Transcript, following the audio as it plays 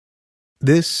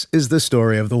This is the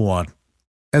story of the one.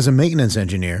 As a maintenance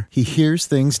engineer, he hears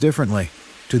things differently.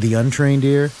 To the untrained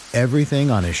ear,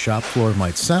 everything on his shop floor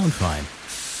might sound fine,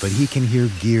 but he can hear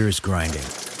gears grinding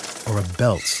or a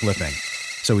belt slipping.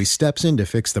 So he steps in to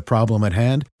fix the problem at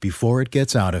hand before it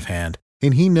gets out of hand.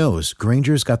 And he knows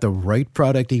Grainger's got the right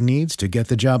product he needs to get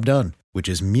the job done, which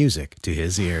is music to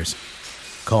his ears.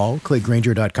 Call, click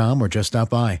Grainger.com, or just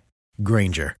stop by.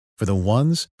 Grainger, for the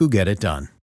ones who get it done.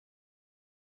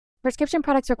 Prescription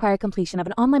products require completion of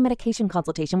an online medication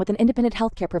consultation with an independent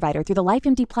healthcare provider through the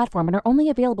LifeMD platform and are only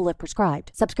available if prescribed.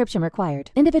 Subscription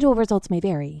required. Individual results may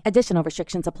vary. Additional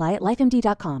restrictions apply at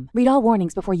lifemd.com. Read all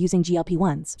warnings before using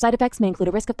GLP-1s. Side effects may include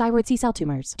a risk of thyroid C-cell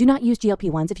tumors. Do not use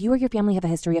GLP-1s if you or your family have a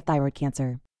history of thyroid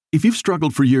cancer. If you've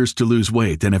struggled for years to lose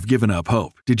weight and have given up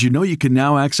hope, did you know you can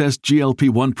now access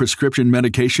GLP-1 prescription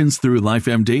medications through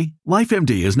LifeMD?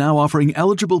 LifeMD is now offering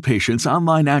eligible patients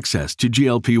online access to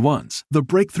GLP-1s, the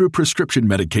breakthrough prescription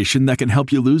medication that can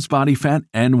help you lose body fat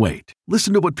and weight.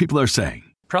 Listen to what people are saying.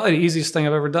 Probably the easiest thing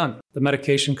I've ever done. The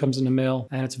medication comes in the mail,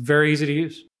 and it's very easy to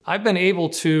use. I've been able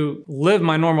to live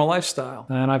my normal lifestyle,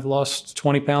 and I've lost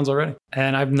 20 pounds already,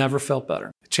 and I've never felt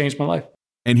better. It changed my life.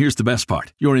 And here's the best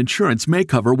part. Your insurance may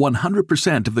cover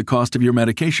 100% of the cost of your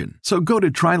medication. So go to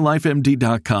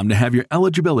TryLifeMD.com to have your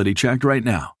eligibility checked right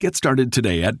now. Get started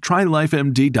today at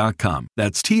TryLifeMD.com.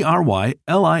 That's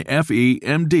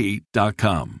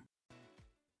TryLifeMD.com.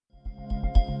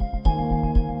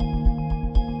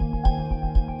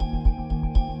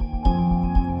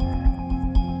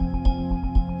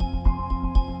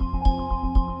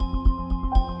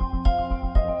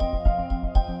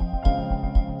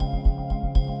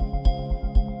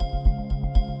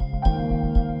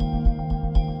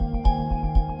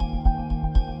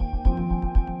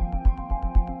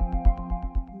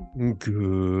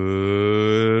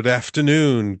 Good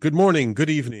afternoon, good morning, good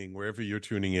evening, wherever you're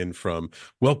tuning in from.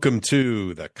 Welcome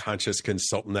to the Conscious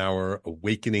Consultant Hour,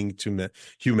 Awakening to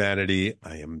Humanity.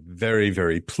 I am very,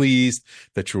 very pleased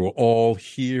that you're all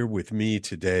here with me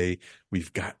today.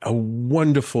 We've got a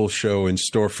wonderful show in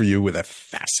store for you with a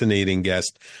fascinating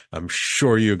guest. I'm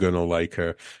sure you're going to like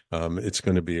her. It's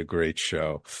going to be a great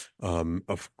show.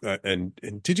 And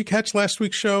did you catch last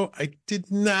week's show? I did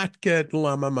not get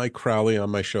Lama Mike Crowley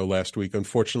on my show last week.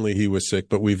 Unfortunately, he was sick,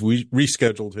 but we've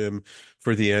rescheduled him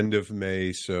for the end of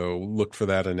May. So look for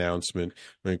that announcement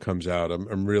when it comes out.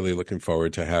 I'm really looking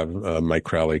forward to have Mike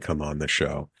Crowley come on the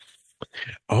show.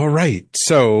 All right.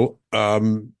 So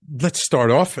let's start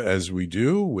off, as we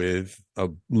do, with a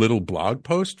little blog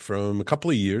post from a couple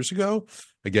of years ago.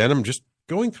 Again, I'm just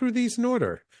going through these in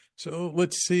order. So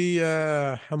let's see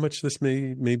how much this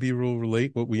maybe will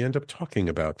relate what we end up talking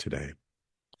about today.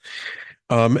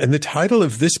 And the title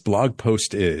of this blog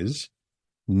post is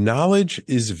 "Knowledge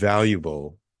is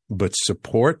Valuable, but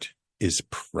Support is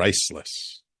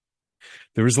Priceless."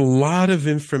 There is a lot of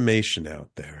information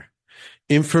out there.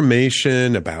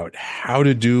 Information about how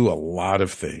to do a lot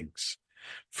of things.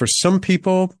 For some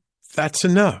people, that's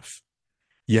enough.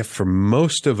 Yet for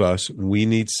most of us, we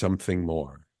need something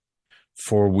more.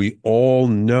 For we all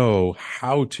know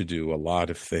how to do a lot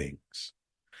of things,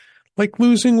 like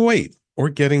losing weight or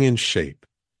getting in shape.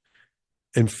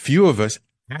 And few of us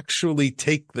actually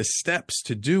take the steps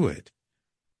to do it,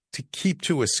 to keep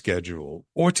to a schedule,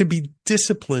 or to be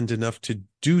disciplined enough to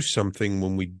do something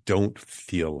when we don't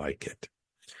feel like it.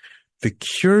 The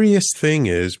curious thing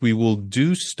is we will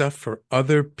do stuff for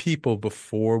other people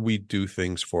before we do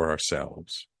things for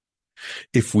ourselves.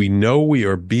 If we know we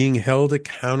are being held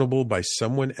accountable by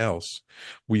someone else,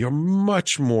 we are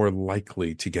much more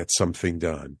likely to get something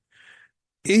done.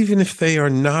 Even if they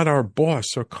are not our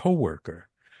boss or coworker,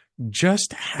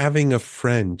 just having a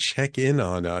friend check in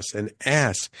on us and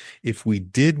ask if we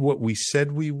did what we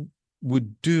said we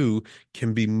would do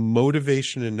can be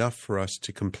motivation enough for us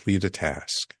to complete a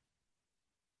task.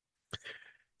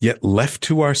 Yet left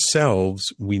to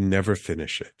ourselves, we never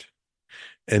finish it.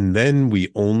 And then we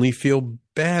only feel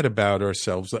bad about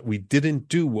ourselves that we didn't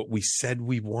do what we said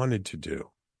we wanted to do.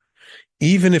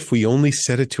 Even if we only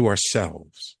said it to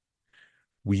ourselves,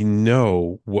 we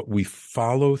know what we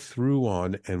follow through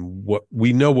on and what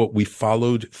we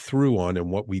followed through on and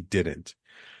what we didn't.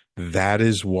 That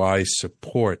is why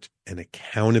support and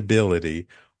accountability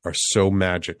are so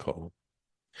magical.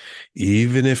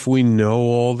 Even if we know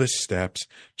all the steps,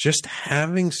 just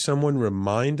having someone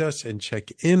remind us and check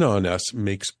in on us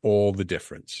makes all the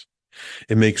difference.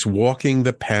 It makes walking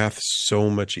the path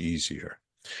so much easier.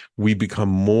 We become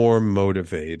more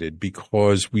motivated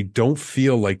because we don't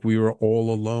feel like we are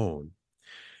all alone.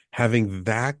 Having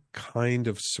that kind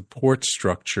of support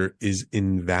structure is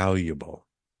invaluable.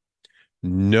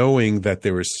 knowing that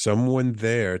there is someone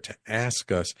there to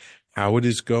ask us how it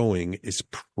is going is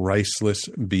priceless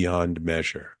beyond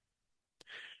measure.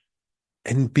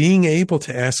 And being able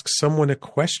to ask someone a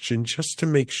question just to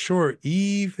make sure,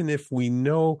 even if we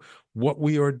know what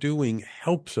we are doing,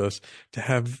 helps us to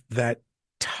have that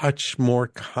touch more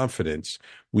confidence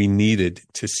we needed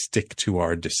to stick to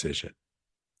our decision.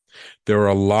 There are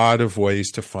a lot of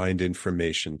ways to find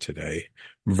information today.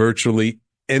 Virtually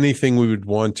anything we would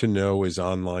want to know is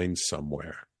online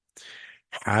somewhere.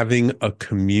 Having a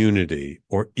community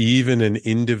or even an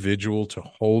individual to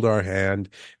hold our hand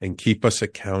and keep us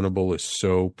accountable is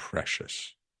so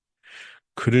precious.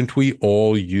 Couldn't we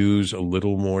all use a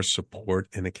little more support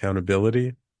and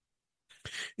accountability?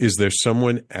 Is there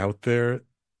someone out there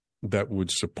that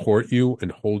would support you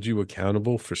and hold you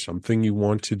accountable for something you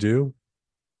want to do?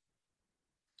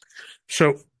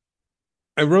 So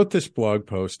I wrote this blog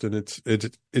post, and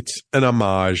it's an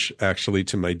homage actually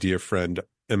to my dear friend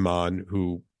Iman,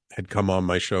 who had come on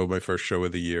my show, my first show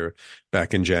of the year,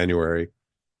 back in January,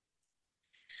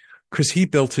 because he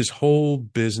built his whole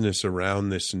business around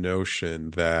this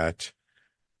notion that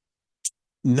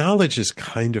knowledge is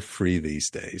kind of free these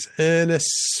days, and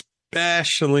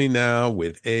especially now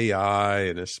with AI,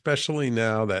 and especially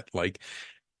now that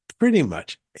pretty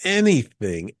much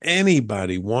anything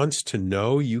anybody wants to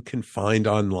know, you can find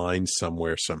online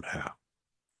somewhere, somehow.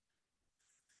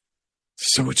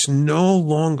 So it's no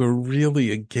longer really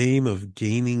a game of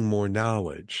gaining more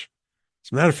knowledge.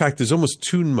 As a matter of fact, there's almost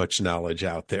too much knowledge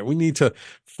out there. We need to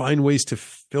find ways to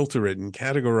filter it and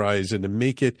categorize it and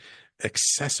make it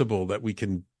accessible, that we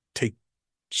can take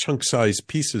chunk-sized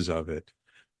pieces of it.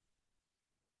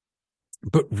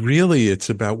 But really,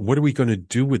 it's about, what are we going to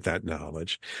do with that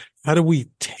knowledge? How do we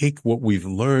take what we've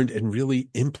learned and really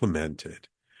implement it?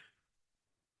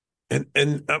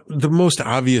 And the most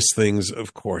obvious things,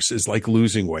 of course, is like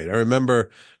losing weight. I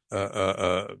remember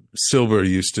Silver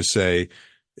used to say,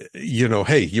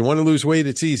 hey, you want to lose weight?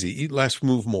 It's easy. Eat less,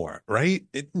 move more, right?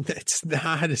 It's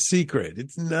not a secret.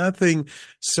 It's nothing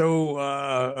so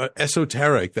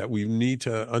esoteric that we need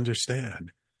to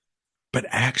understand. But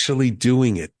actually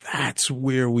doing it, that's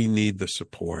where we need the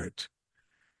support.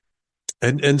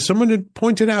 And someone had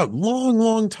pointed out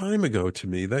long time ago to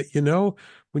me that,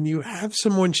 when you have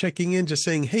someone checking in just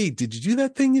saying, hey, did you do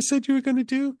that thing you said you were going to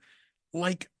do?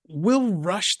 We'll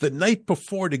rush the night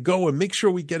before to go and make sure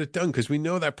we get it done because we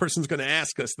know that person's going to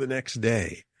ask us the next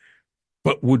day.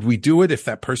 But would we do it if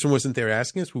that person wasn't there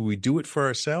asking us? Would we do it for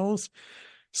ourselves?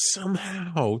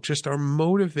 Somehow, just our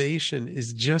motivation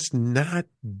is just not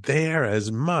there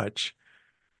as much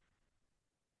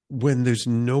when there's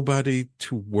nobody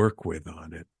to work with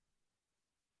on it.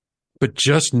 But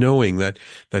just knowing that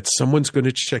someone's going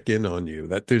to check in on you,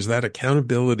 that there's that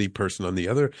accountability person on the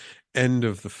other end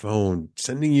of the phone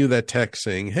sending you that text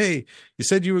saying, hey, you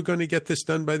said you were going to get this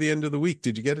done by the end of the week.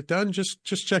 Did you get it done? Just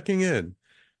checking in.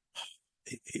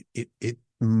 It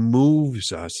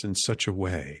moves us in such a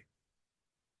way.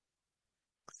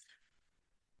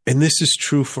 And this is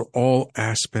true for all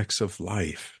aspects of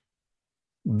life.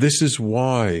 This is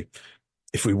why,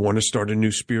 if we want to start a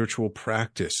new spiritual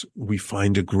practice, we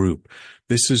find a group.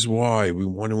 This is why we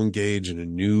want to engage in a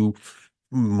new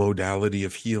modality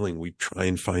of healing. We try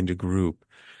and find a group.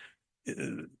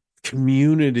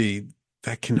 Community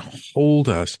that can hold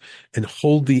us and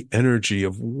hold the energy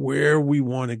of where we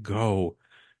want to go.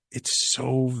 It's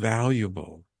so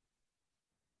valuable.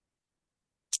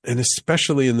 And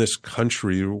especially in this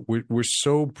country, we're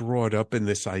so brought up in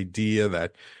this idea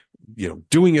that,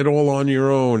 doing it all on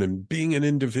your own and being an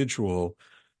individual.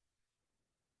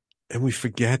 And we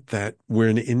forget that we're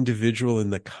an individual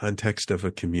in the context of a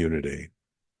community.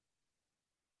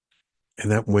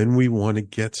 And that when we want to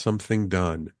get something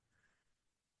done,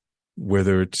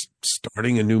 whether it's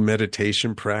starting a new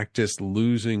meditation practice,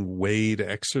 losing weight,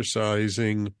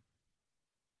 exercising,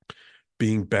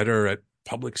 being better at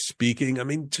public speaking,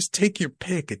 just take your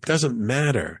pick. It doesn't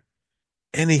matter.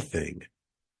 Anything.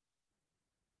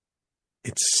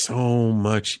 It's so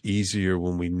much easier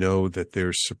when we know that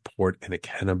there's support and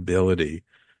accountability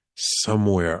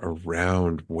somewhere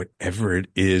around whatever it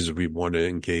is we want to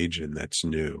engage in that's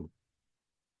new.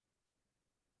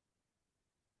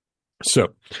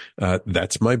 So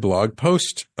that's my blog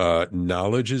post.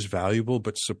 Knowledge is valuable,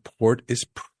 but support is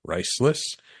priceless.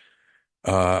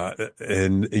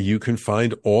 And you can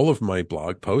find all of my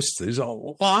blog posts. There's a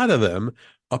lot of them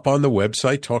up on the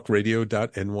website,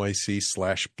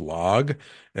 talkradio.nyc/blog.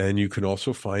 And you can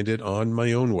also find it on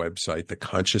my own website,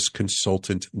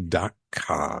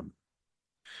 theconsciousconsultant.com.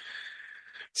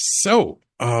 So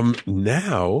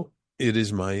now it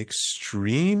is my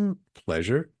extreme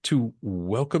pleasure to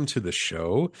welcome to the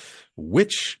show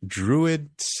witch,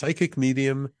 druid, psychic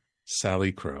medium,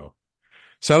 Salicrow.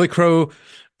 Salicrow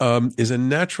is a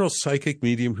natural psychic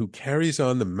medium who carries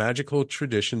on the magical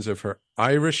traditions of her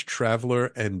Irish traveler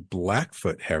and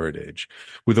Blackfoot heritage.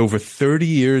 With over 30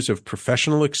 years of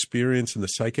professional experience in the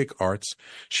psychic arts,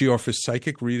 she offers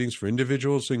psychic readings for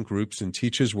individuals and groups and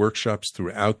teaches workshops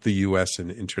throughout the U.S.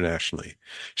 and internationally.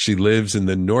 She lives in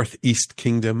the Northeast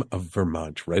Kingdom of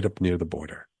Vermont, right up near the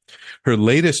border. Her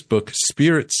latest book,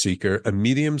 Spirit Seeker, A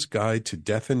Medium's Guide to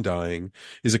Death and Dying,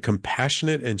 is a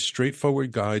compassionate and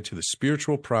straightforward guide to the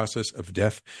spiritual process of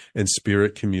death and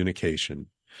spirit communication.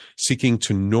 Seeking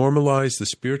to normalize the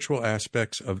spiritual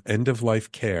aspects of end-of-life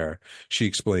care, she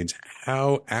explains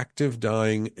how active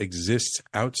dying exists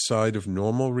outside of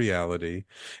normal reality,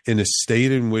 in a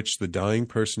state in which the dying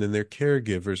person and their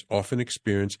caregivers often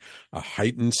experience a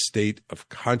heightened state of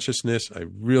consciousness. I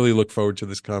really look forward to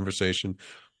this conversation.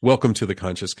 Welcome to the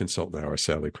Conscious Consultant Hour,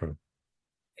 Salicrow.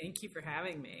 Thank you for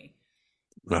having me.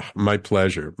 My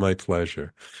pleasure. My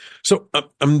pleasure. So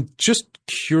I'm just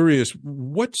curious,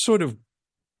 what sort of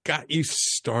got you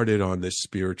started on this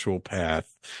spiritual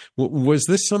path? Was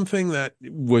this something that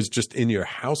was just in your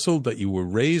household that you were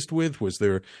raised with? Was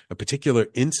there a particular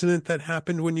incident that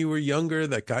happened when you were younger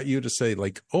that got you to say,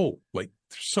 like, oh, like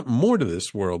there's something more to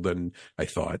this world than I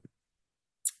thought?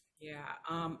 Yeah.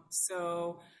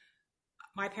 So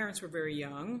my parents were very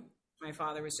young. My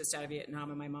father was just out of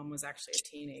Vietnam and my mom was actually a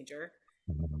teenager.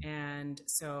 And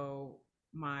so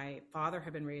my father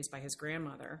had been raised by his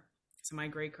grandmother. So my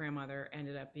great-grandmother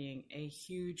ended up being a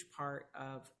huge part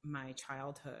of my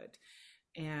childhood.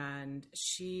 And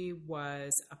she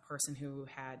was a person who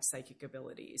had psychic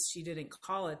abilities. She didn't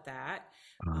call it that,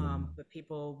 but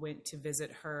people went to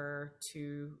visit her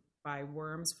to buy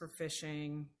worms for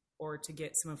fishing or to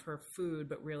get some of her food,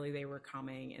 but really they were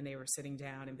coming and they were sitting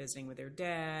down and visiting with their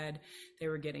dad. They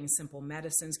were getting simple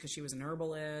medicines because she was an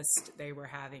herbalist. They were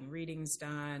having readings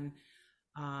done.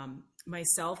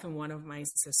 Myself and one of my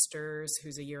sisters,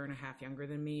 who's a year and a half younger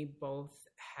than me, both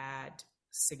had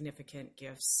significant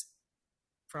gifts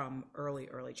from early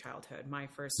childhood. My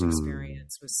first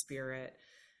experience with spirit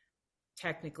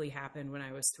technically happened when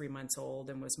I was 3 months old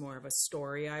and was more of a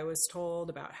story I was told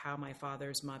about how my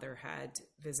father's mother had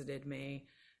visited me.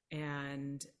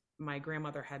 And my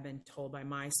grandmother had been told by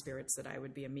my spirits that I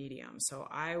would be a medium. So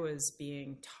I was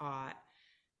being taught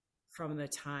from the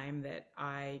time that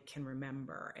I can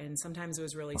remember. And sometimes it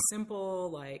was really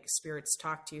simple, like spirits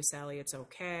talk to you, Sally, it's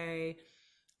okay.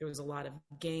 There was a lot of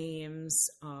games.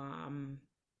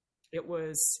 It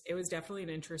was definitely an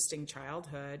interesting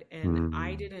childhood, and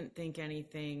I didn't think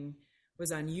anything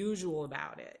was unusual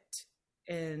about it.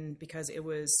 And because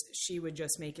she would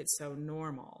just make it so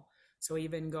normal. So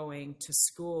even going to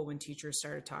school, when teachers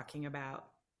started talking about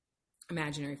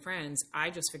imaginary friends, I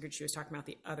just figured she was talking about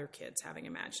the other kids having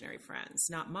imaginary friends,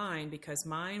 not mine, because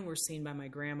mine were seen by my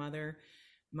grandmother,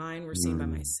 mine were seen by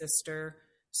my sister.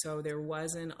 So there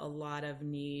wasn't a lot of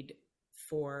need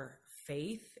for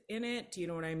faith in it. Do you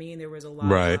know what I mean? There was a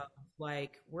lot of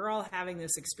like, we're all having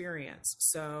this experience,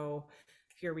 so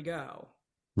here we go.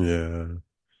 Yeah.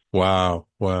 Wow.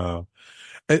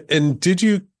 And did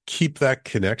you keep that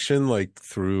connection like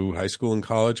through high school and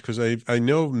college? Because I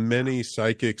know many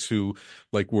psychics who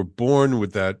like were born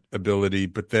with that ability,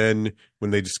 but then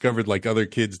when they discovered like other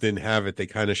kids didn't have it, they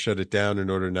kind of shut it down in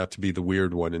order not to be the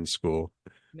weird one in school.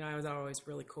 No, I was always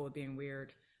really cool with being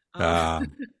weird.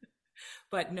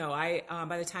 But no,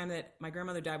 by the time that my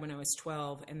grandmother died when I was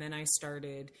 12, and then I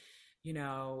started,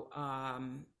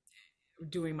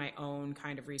 doing my own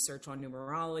kind of research on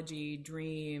numerology,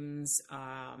 dreams,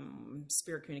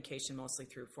 spirit communication, mostly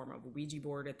through form of a Ouija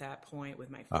board at that point with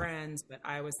my friends, but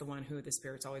I was the one who the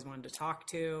spirits always wanted to talk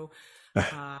to.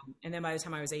 And then by the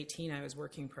time I was 18, I was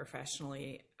working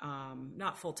professionally,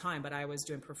 not full time, but I was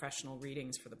doing professional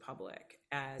readings for the public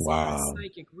as a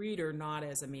psychic reader, not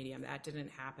as a medium. That didn't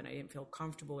happen. I didn't feel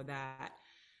comfortable with that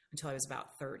until I was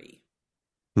about 30.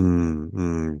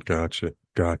 Gotcha.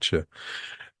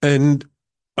 And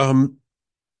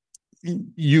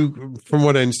you, from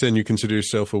what I understand, you consider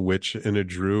yourself a witch and a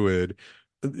druid.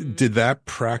 Did that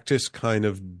practice kind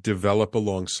of develop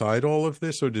alongside all of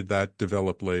this, or did that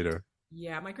develop later?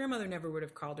 Yeah, my grandmother never would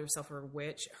have called herself a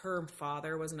witch. Her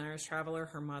father was an Irish traveler.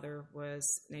 Her mother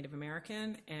was Native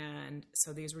American. And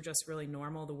so these were just really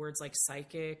normal. The words like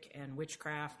psychic and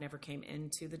witchcraft never came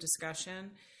into the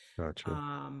discussion.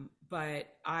 Gotcha.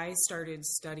 But I started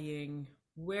studying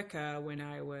Wicca when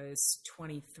I was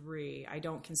 23. I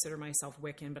don't consider myself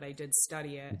Wiccan, but I did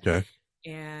study it. Okay.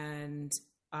 And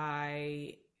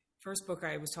I first book,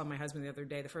 I was telling my husband the other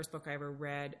day, the first book I ever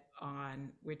read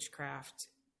on witchcraft,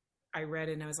 I read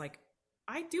it and I was like,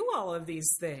 I do all of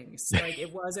these things. Like,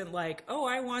 it wasn't like, oh,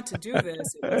 I want to do this.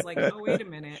 It was like, oh, wait a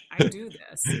minute, I do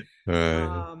this.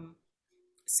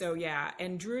 So yeah,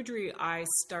 and Druidry I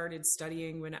started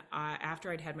studying when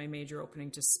after I'd had my major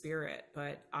opening to spirit,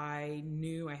 but I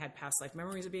knew I had past life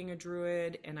memories of being a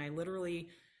Druid, and I literally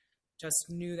just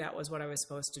knew that was what I was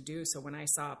supposed to do. So when I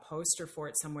saw a poster for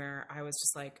it somewhere, I was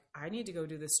just like, I need to go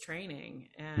do this training.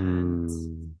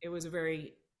 And it was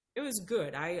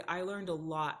good. I learned a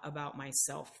lot about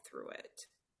myself through it.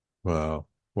 Wow.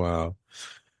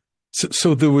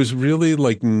 So there was really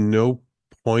like no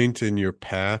point in your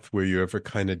path where you ever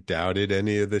kind of doubted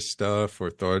any of this stuff or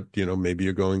thought, maybe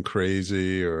you're going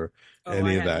crazy or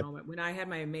any of that? A moment. When I had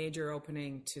my major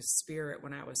opening to spirit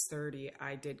when I was 30,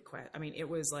 I did quit. I mean, it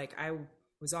was like I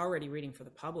was already reading for the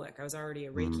public. I was already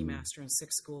a Reiki master in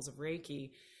 6 schools of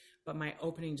Reiki, but my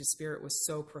opening to spirit was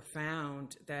so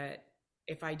profound that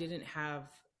if I didn't have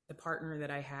the partner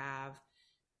that I have,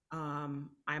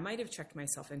 I might have checked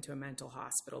myself into a mental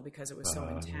hospital because it was so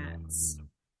intense.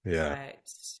 Yeah. But,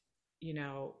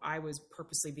 I was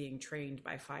purposely being trained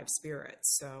by 5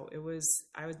 spirits. So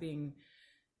I was being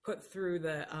put through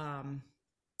the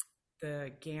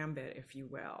gambit, if you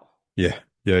will. Yeah.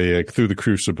 Through the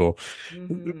crucible.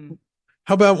 Mm-hmm.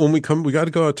 How about when we got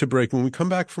to go out to break. When we come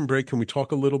back from break, can we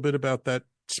talk a little bit about that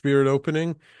spirit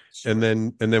opening? Sure. And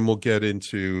then we'll get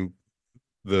into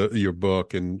your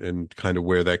book and kind of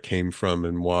where that came from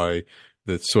and why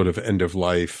the sort of end of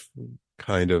life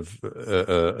kind of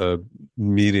a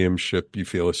mediumship you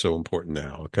feel is so important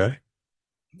now. Okay.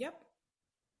 Yep.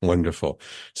 Wonderful.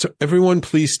 So everyone,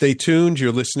 please stay tuned.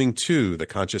 You're listening to the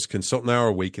Conscious Consultant Hour,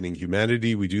 Awakening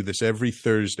Humanity. We do this every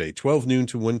Thursday, 12 noon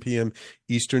to 1 p.m.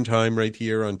 Eastern Time, right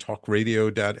here on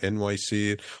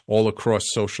talkradio.nyc, all across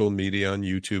social media on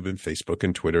YouTube and Facebook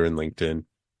and Twitter and LinkedIn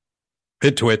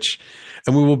and Twitch.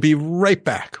 And we will be right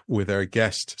back with our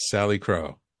guest,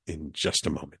 Salicrow, in just a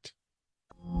moment.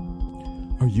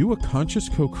 Are you a conscious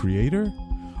co-creator?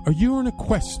 Are you on a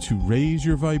quest to raise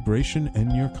your vibration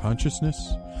and your consciousness?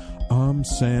 I'm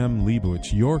Sam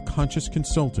Leibowitz, your conscious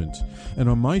consultant, and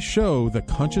on my show, The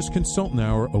Conscious Consultant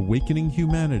Hour, Awakening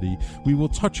Humanity, we will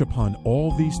touch upon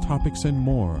all these topics and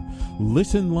more.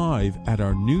 Listen live at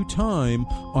our new time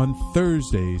on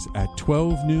Thursdays at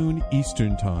 12 noon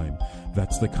Eastern Time.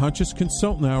 That's The Conscious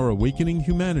Consultant Hour, Awakening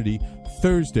Humanity,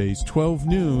 Thursdays 12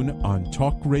 noon on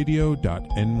talkradio.nyc.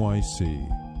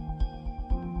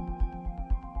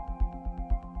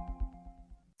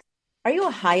 Are you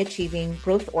a high-achieving,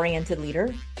 growth-oriented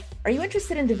leader? Are you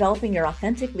interested in developing your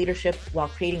authentic leadership while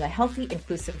creating a healthy,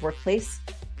 inclusive workplace?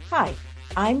 Hi,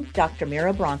 I'm Dr.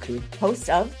 Mira Brancu, host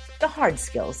of The Hard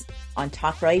Skills on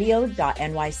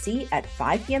talkradio.nyc at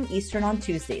 5 p.m. Eastern on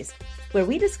Tuesdays, where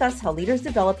we discuss how leaders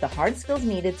develop the hard skills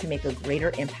needed to make a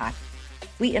greater impact.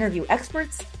 We interview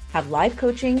experts, have live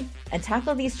coaching, and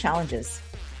tackle these challenges.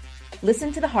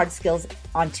 Listen to The Hard Skills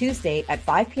on Tuesday at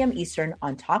 5 p.m. Eastern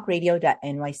on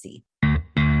talkradio.nyc.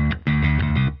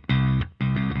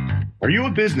 Are you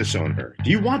a business owner? Do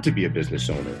you want to be a business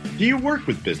owner? Do you work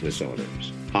with business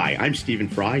owners? Hi, I'm Stephen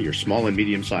Fry, your small and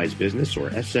medium-sized business or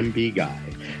SMB guy,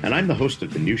 and I'm the host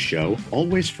of the new show,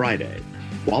 Always Friday.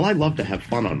 While I love to have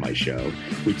fun on my show,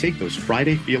 we take those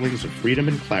Friday feelings of freedom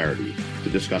and clarity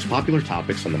to discuss popular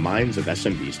topics on the minds of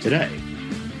SMBs today.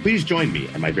 Please join me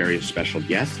and my various special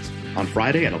guests on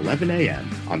Friday at 11 a.m.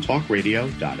 on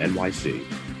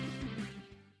talkradio.nyc.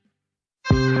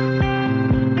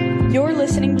 You're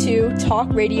listening to Talk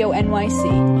Radio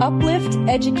NYC. Uplift,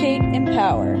 educate,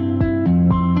 empower.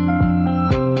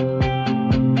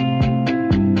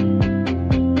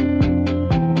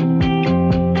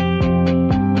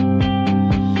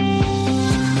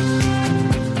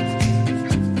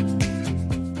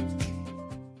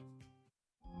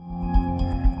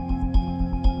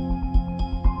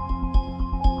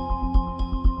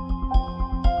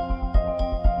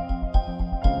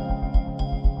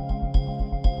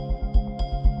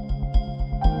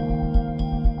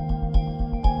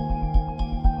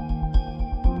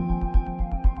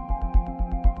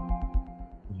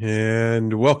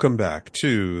 And welcome back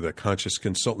to the Conscious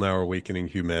Consultant Hour, Awakening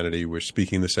Humanity. We're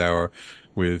speaking this hour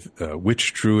with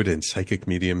witch, druid, and psychic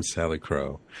medium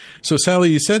Salicrow. So, Sally,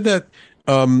 you said that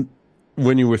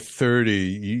when you were 30,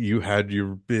 you had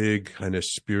your big kind of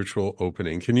spiritual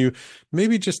opening. Can you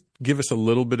maybe just give us a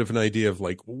little bit of an idea of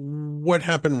like what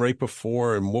happened right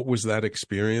before and what was that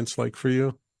experience like for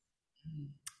you?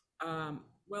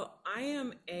 Well, I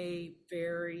am a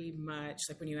very much,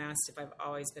 like when you asked if I've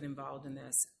always been involved in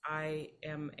this, I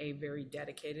am a very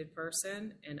dedicated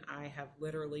person, and I have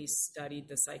literally studied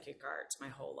the psychic arts my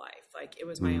whole life. Like it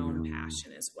was my own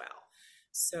passion as well.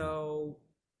 So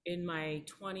in my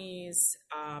 20s,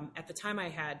 at the time I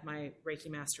had my Reiki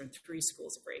master in 3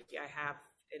 schools of Reiki. I have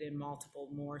it in multiple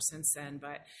more since then,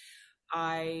 but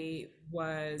I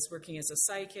was working as a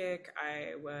psychic,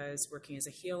 I was working as a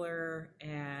healer,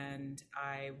 and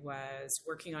I was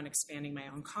working on expanding my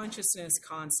own consciousness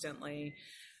constantly.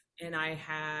 And I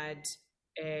had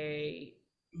a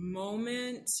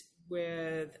moment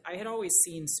with, I had always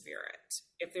seen spirit.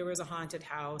 If there was a haunted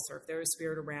house or if there was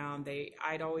spirit around,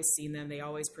 I'd always seen them. They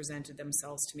always presented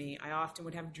themselves to me. I often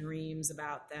would have dreams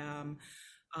about them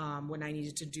when I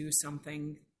needed to do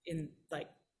something in like,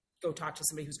 go talk to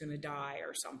somebody who's going to die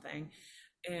or something.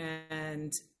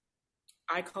 And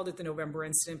I called it the November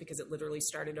incident because it literally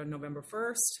started on November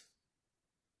 1st.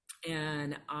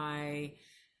 And I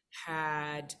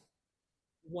had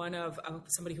one of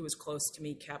somebody who was close to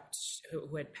me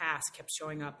who had passed kept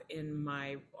showing up hitting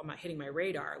my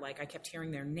radar. Like I kept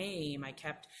hearing their name. I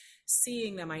kept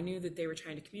seeing them. I knew that they were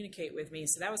trying to communicate with me.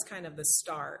 So that was kind of the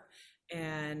start.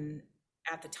 And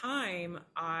at the time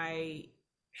I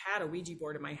had a Ouija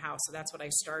board in my house. So that's what I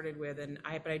started with.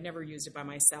 But I'd never used it by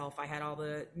myself. I had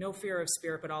no fear of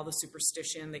spirit, but all the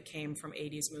superstition that came from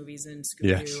 80s movies and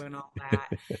Scooby-Doo and all that.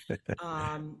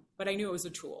 But I knew it was a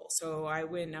tool. So I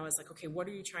went and I was like, okay, what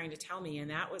are you trying to tell me?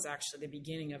 And that was actually the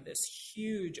beginning of this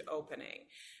huge opening.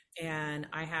 And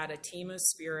I had a team of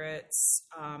spirits,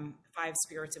 5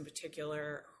 spirits in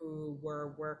particular, who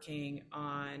were working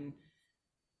on,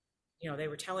 they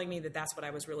were telling me that that's what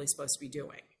I was really supposed to be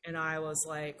doing. And I was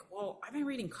like, well, I've been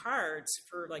reading cards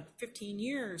for like 15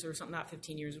 years or something, not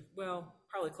 15 years. Well,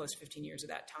 probably close to 15 years at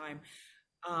that time.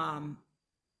 And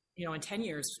 10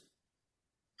 years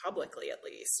publicly at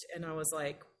least. And I was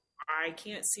like, I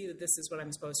can't see that this is what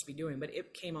I'm supposed to be doing, but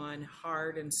it came on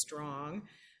hard and strong.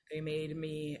 They made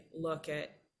me look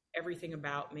at everything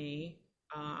about me.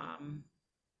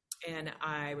 And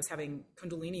I was having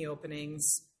Kundalini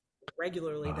openings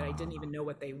regularly that I didn't even know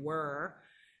what they were.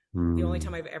 The only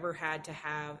time I've ever had to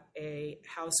have a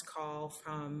house call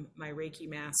from my Reiki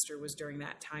master was during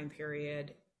that time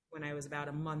period when I was about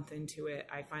a month into it.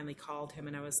 I finally called him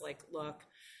and I was like, look,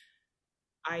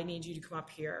 I need you to come up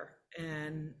here.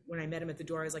 And when I met him at the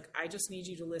door, I was like, I just need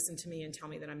you to listen to me and tell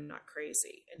me that I'm not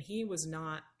crazy. And he was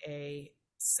not a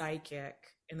psychic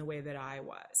in the way that I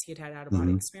was. He had had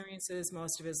out-of-body experiences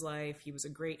most of his life. He was a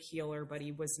great healer, but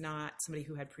he was not somebody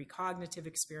who had precognitive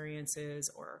experiences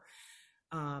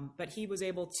but he was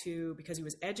able to, because he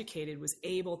was educated, was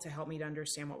able to help me to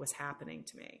understand what was happening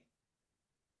to me.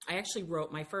 I actually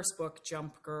wrote my first book,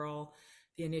 Jump Girl,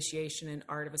 The Initiation and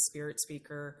Art of a Spirit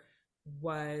Speaker,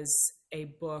 was a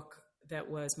book that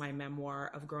was my memoir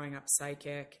of growing up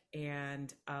psychic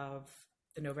and of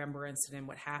the November incident,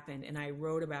 what happened. And I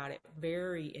wrote about it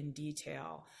very in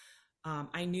detail.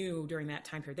 I knew during that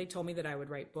time period, they told me that I would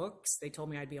write books. They told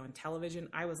me I'd be on television.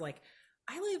 I was like,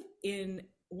 I live in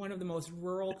one of the most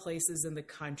rural places in the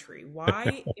country.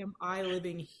 Why am I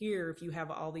living here if you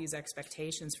have all these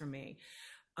expectations from me?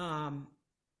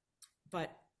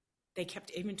 But they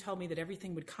kept even told me that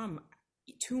everything would come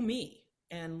to me.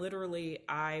 And literally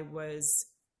I was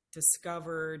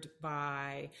discovered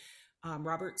by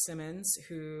Robert Simmons,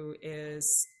 who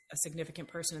is a significant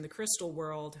person in the crystal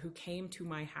world, who came to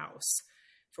my house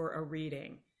for a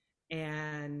reading.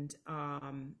 And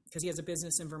because he has a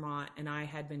business in Vermont, and I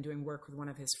had been doing work with one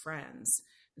of his friends.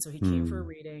 And so he came for a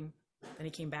reading, then he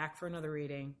came back for another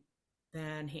reading.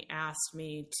 Then he asked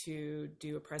me to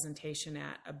do a presentation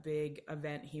at a big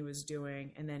event he was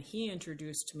doing. And then he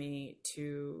introduced me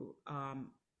to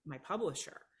my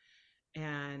publisher.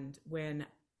 And when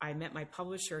I met my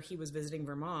publisher, he was visiting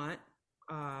Vermont,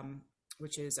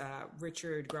 which is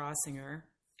Richard Grossinger.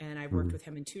 And I worked with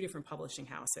him in 2 different publishing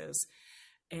houses.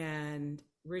 And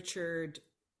Richard,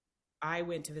 I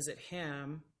went to visit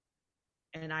him,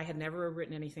 and I had never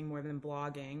written anything more than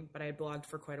blogging, but I had blogged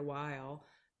for quite a while.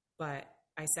 But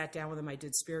I sat down with him, I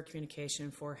did spirit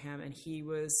communication for him, and he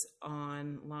was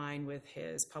online with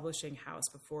his publishing house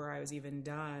before I was even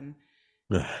done.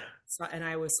 And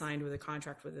I was signed with a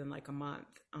contract within like a month.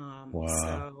 Wow.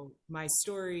 So my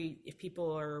story, if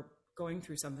people are going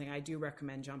through something, I do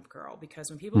recommend Jump Girl, because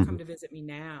when people come to visit me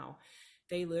now,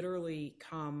 they literally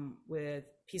come with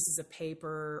pieces of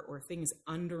paper or things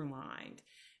underlined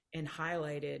and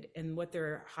highlighted. And what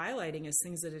they're highlighting is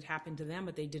things that had happened to them,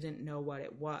 but they didn't know what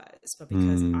it was. But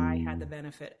because I had the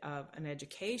benefit of an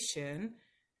education,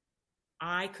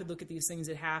 I could look at these things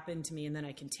that happened to me, and then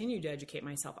I continued to educate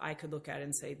myself. I could look at it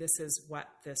and say, this is what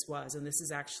this was, and this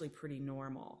is actually pretty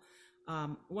normal.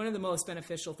 One of the most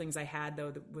beneficial things I had,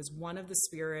 though, was one of the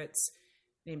spirits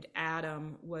named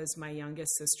Adam was my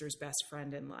youngest sister's best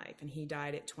friend in life, and he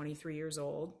died at 23 years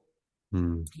old.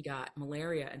 He got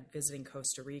malaria and visiting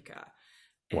Costa Rica.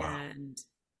 Wow. And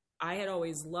I had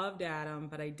always loved Adam,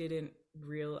 but I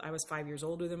was 5 years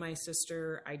older than my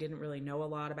sister. I didn't really know a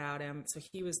lot about him. So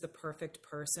he was the perfect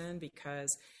person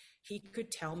because he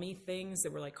could tell me things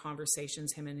that were like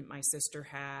conversations him and my sister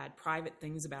had, private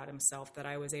things about himself that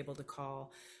I was able to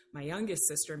call my youngest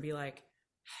sister and be like,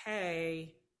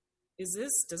 hey, does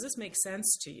this make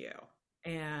sense to you?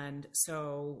 And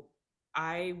so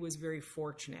I was very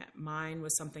fortunate. Mine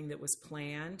was something that was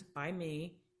planned by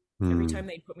me. Every time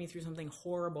they put me through something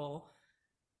horrible,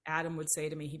 Adam would say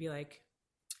to me, he'd be like,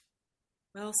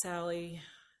 well, Sally,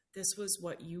 this was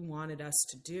what you wanted us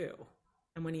to do.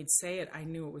 And when he'd say it, I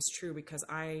knew it was true because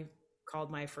I called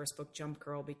my first book Jump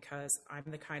Girl because I'm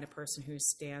the kind of person who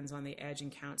stands on the edge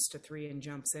and counts to 3 and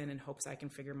jumps in and hopes I can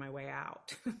figure my way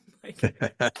out.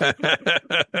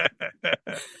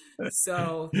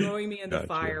 So throwing me in the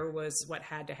fire was what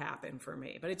had to happen for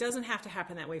me. But it doesn't have to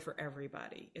happen that way for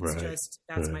everybody. It's just,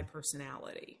 that's my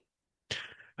personality.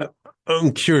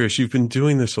 I'm curious, you've been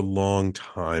doing this a long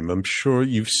time. I'm sure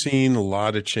you've seen a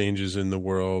lot of changes in the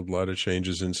world, a lot of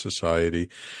changes in society.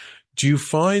 Do you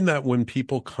find that when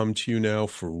people come to you now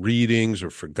for readings or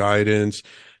for guidance,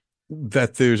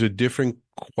 that there's a different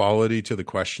quality to the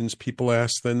questions people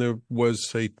ask than there was,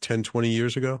 say, 10, 20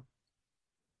 years ago?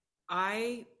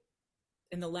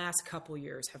 In the last couple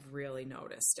years, have really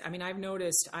noticed. I mean, I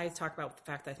talk about the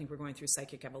fact that I think we're going through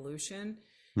psychic evolution,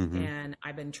 and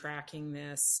I've been tracking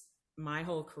this my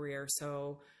whole career.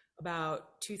 So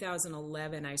about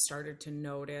 2011, I started to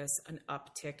notice an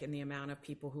uptick in the amount of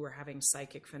people who were having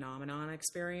psychic phenomenon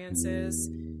experiences.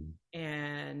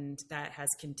 And that has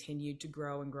continued to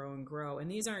grow and grow and grow.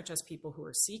 And these aren't just people who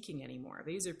are seeking anymore.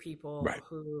 These are people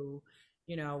who,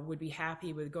 would be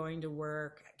happy with going to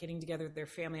work, getting together with their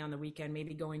family on the weekend,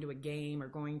 maybe going to a game or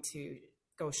going to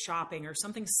go shopping or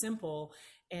something simple.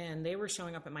 And they were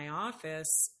showing up at my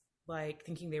office like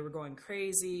thinking they were going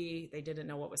crazy. They didn't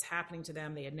know what was happening to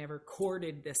them. They had never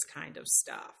courted this kind of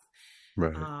stuff.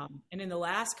 Right. And in the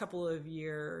last couple of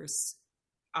years,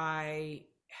 my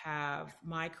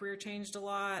career changed a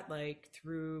lot, like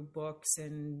through books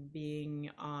and being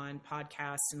on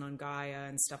podcasts and on Gaia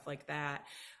and stuff like that.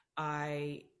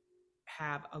 I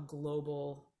have a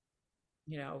global,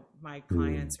 my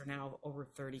clients are now over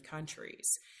 30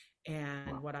 countries.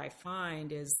 And what I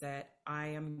find is that I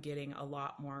am getting a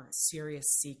lot more serious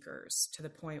seekers to the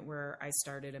point where I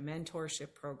started a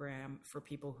mentorship program for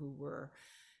people who were,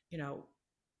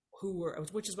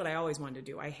 which is what I always wanted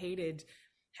to do. I hated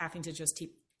having to just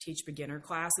teach beginner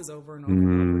classes over and over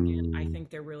and over again. I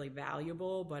think they're really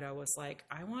valuable, but I was like,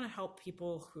 I want to help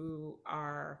people who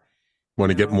want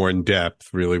to get more in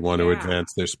depth, really want to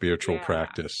advance their spiritual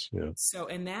practice. Yeah. So,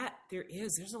 and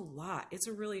there's a lot. It's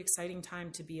a really exciting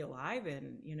time to be alive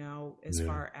in, as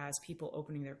far as people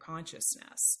opening their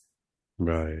consciousness.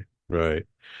 Right.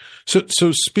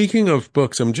 So speaking of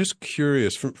books, I'm just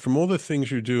curious, from all the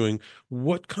things you're doing,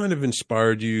 what kind of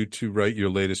inspired you to write your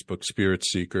latest book, Spirit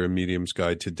Seeker, A Medium's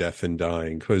Guide to Death and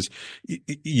Dying? Because,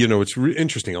 it's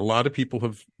interesting. A lot of people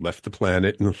have left the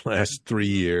planet in the last 3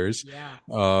 years,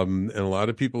 and a lot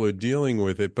of people are dealing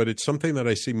with it, but it's something that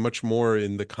I see much more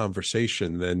in the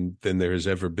conversation than there has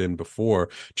ever been before.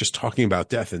 Just talking about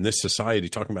death in this society,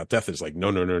 talking about death is like,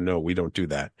 no, we don't do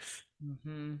that.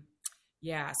 Mm-hmm.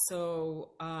 Yeah.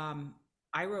 So, I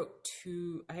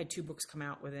had 2 books come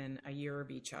out within a year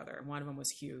of each other. And one of them was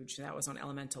huge. That was on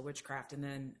elemental witchcraft. And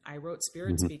then I wrote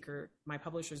Spirit Speaker. My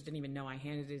publishers didn't even know I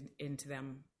handed it into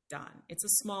them done. It's a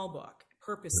small book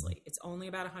purposely. It's only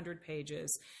about 100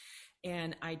 pages.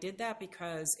 And I did that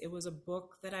because it was a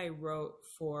book that I wrote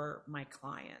for my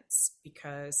clients,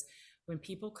 because when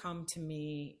people come to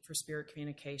me for spirit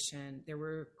communication, there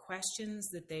were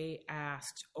questions that they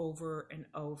asked over and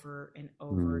over and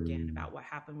over again about what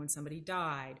happened when somebody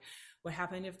died, what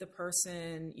happened if the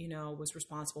person, was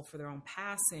responsible for their own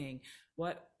passing,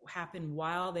 what happened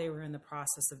while they were in the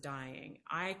process of dying.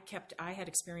 I had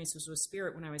experiences with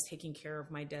spirit when I was taking care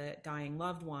of my dying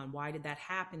loved one. Why did that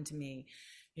happen to me?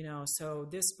 So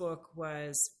this book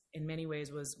in many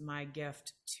ways was my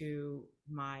gift to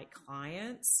my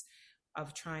clients,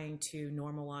 of trying to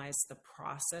normalize the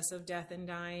process of death and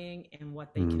dying and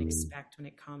what they can expect when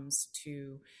it comes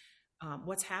to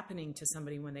what's happening to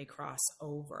somebody when they cross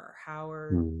over.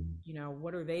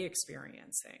 What are they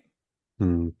experiencing?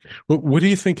 What do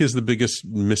you think is the biggest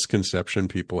misconception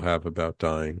people have about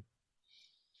dying?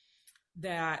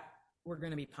 That we're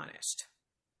going to be punished.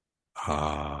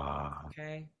 Ah.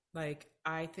 Okay. Like,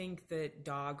 I think that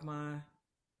dogma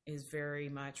is very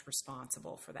much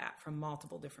responsible for that from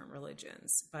multiple different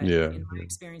religions. But in my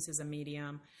experience as a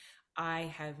medium,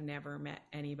 I have never met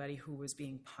anybody who was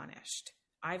being punished.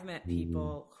 I've met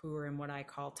people who are in what I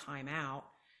call timeout.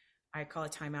 I call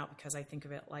it timeout because I think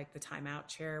of it like the timeout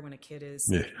chair when a kid is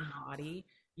naughty.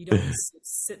 You don't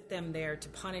sit them there to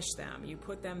punish them. You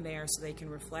put them there so they can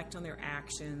reflect on their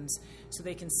actions, so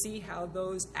they can see how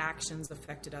those actions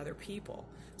affected other people.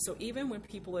 So even when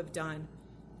people have done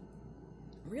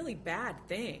really bad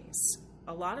things,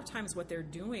 a lot of times what they're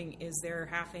doing is they're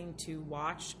having to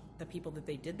watch the people that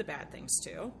they did the bad things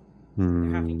to.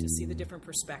 They're having to see the different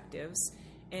perspectives,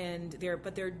 and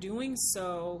they're doing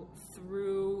so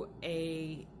through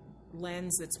a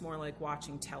lens that's more like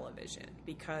watching television,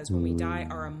 because when we die,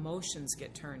 our emotions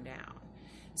get turned down.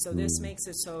 So this makes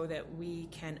it so that we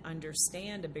can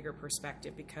understand a bigger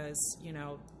perspective, because, you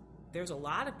know, there's a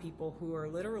lot of people who are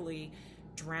literally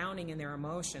drowning in their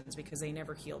emotions because they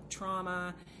never healed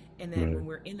trauma. And then when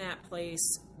we're in that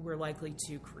place, we're likely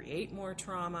to create more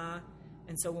trauma.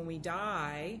 And so when we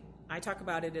die, I talk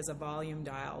about it as a volume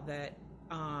dial that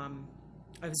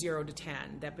of 0 to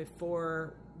 10, that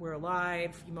before we're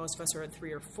alive, most of us are at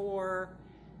 3 or 4.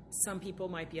 Some people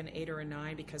might be an 8 or a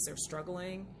 9 because they're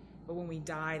struggling. But when we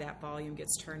die, that volume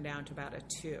gets turned down to about a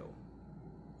 2.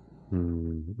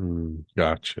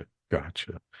 Gotcha.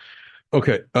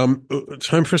 Okay.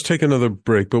 Time for us to take another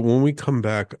break. But when we come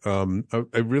back, I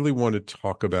really want to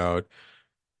talk about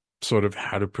sort of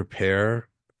how to prepare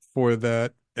for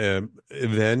that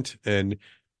event, and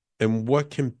what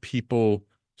can people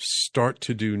start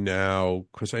to do now,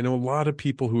 because I know a lot of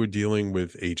people who are dealing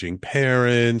with aging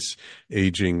parents,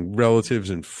 aging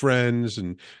relatives and friends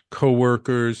and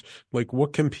coworkers. Like,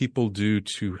 what can people do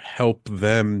to help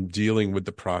them dealing with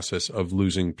the process of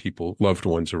losing loved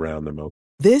ones around them?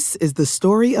 This is the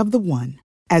story of the one.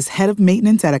 As head of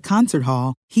maintenance at a concert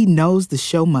hall, he knows the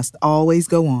show must always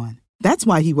go on. That's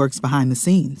why he works behind the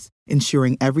scenes,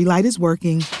 ensuring every light is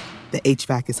working, the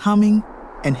HVAC is humming,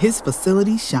 and his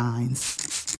facility shines.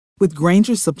 With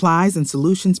Grainger's supplies and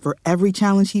solutions for every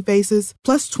challenge he faces,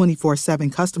 plus 24/7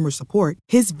 customer support,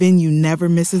 his venue never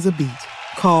misses a beat.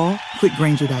 Call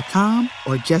quickgrainger.com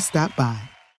or just stop by.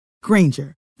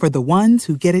 Grainger, for the ones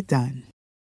who get it done.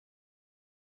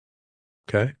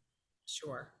 Okay.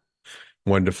 Sure.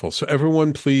 Wonderful. So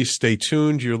everyone, please stay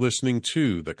tuned. You're listening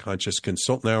to the Conscious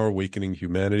Consultant Hour, Awakening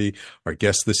Humanity. Our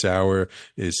guest this hour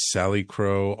is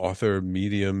Salicrow, author,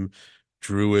 medium,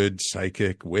 druid,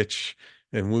 psychic, witch,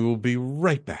 and we will be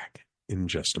right back in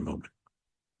just a moment.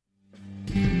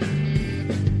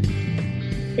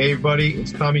 Hey everybody,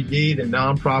 it's Tommy D, the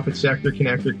nonprofit sector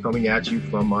connector, coming at you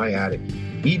from my attic.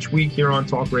 Each week here on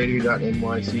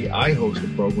talkradio.nyc, I host a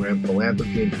program,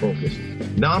 Philanthropy in Focus.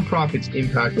 Nonprofits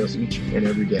impact us each and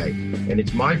every day, and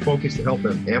it's my focus to help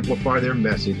them amplify their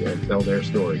message and tell their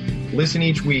story. Listen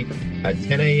each week at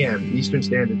 10 a.m. Eastern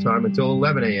Standard Time until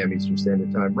 11 a.m. Eastern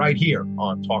Standard Time, right here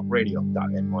on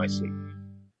talkradio.nyc.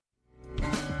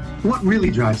 What really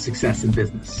drives success in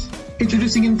business?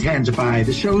 Introducing Intangify,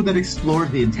 the show that explores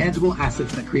the intangible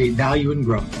assets that create value and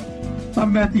growth.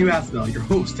 I'm Matthew Asbell, your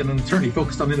host and an attorney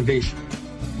focused on innovation.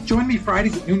 Join me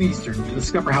Fridays at noon Eastern to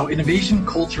discover how innovation,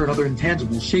 culture, and other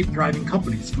intangibles shape thriving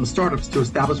companies, from startups to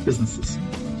established businesses.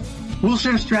 We'll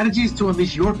share strategies to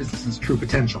unleash your business's true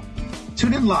potential.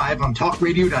 Tune in live on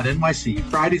talkradio.nyc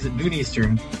Fridays at noon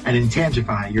Eastern and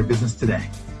Intangify your business today.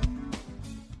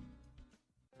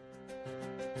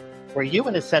 Were you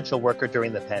an essential worker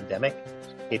during the pandemic?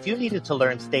 If you needed to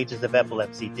learn stages of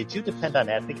epilepsy, did you depend on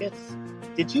advocates?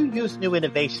 Did you use new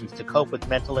innovations to cope with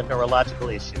mental and neurological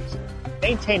issues?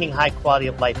 Maintaining high quality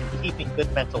of life and keeping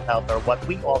good mental health are what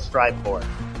we all strive for.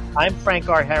 I'm Frank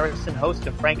R. Harrison, host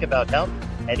of Frank About Health,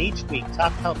 and each week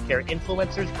top healthcare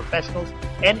influencers, professionals,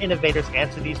 and innovators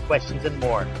answer these questions and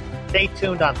more. Stay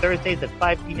tuned on Thursdays at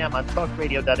 5 p.m. on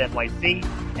talkradio.nyc,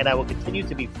 and I will continue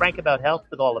to be frank about health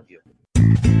with all of you.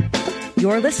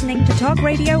 You're listening to Talk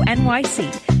Radio NYC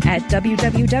at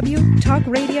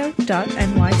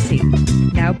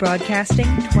www.talkradio.nyc. Now broadcasting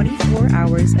 24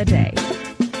 hours a day.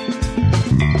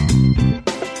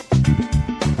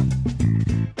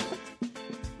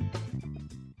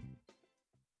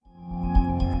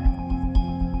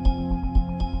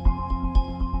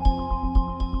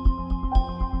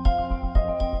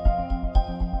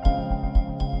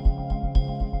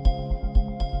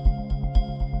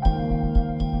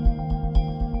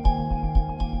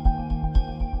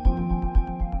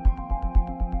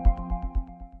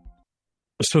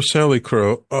 So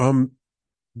Salicrow,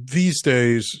 these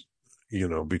days,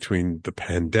 between the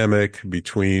pandemic,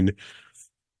 between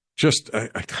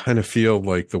I kind of feel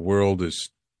like the world is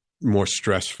more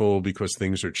stressful because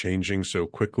things are changing so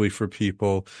quickly for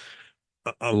people.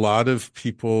 A lot of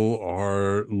people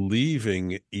are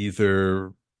leaving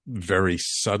either very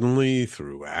suddenly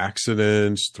through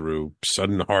accidents, through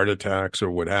sudden heart attacks or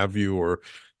what have you, or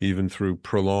even through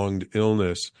prolonged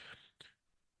illness.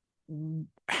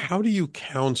 How do you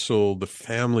counsel the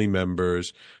family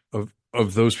members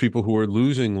of those people who are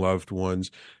losing loved ones,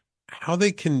 how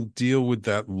they can deal with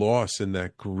that loss and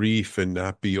that grief and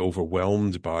not be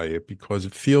overwhelmed by it, because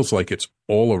it feels like it's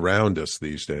all around us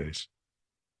these days?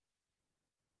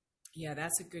 Yeah,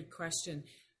 that's a good question.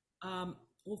 Well,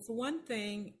 for one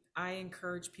thing, I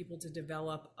encourage people to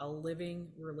develop a living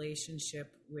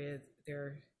relationship with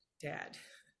their dead,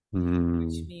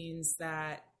 which means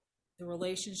that the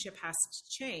relationship has to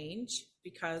change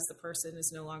because the person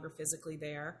is no longer physically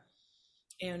there.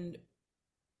 And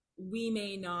we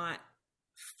may not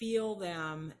feel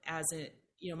them as it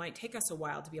might take us a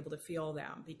while to be able to feel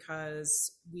them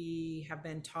because we have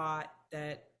been taught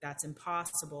that that's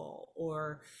impossible,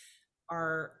 or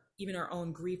even our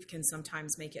own grief can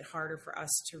sometimes make it harder for us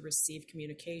to receive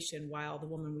communication. While the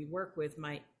woman we work with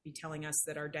might be telling us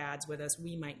that our dad's with us,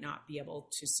 we might not be able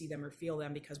to see them or feel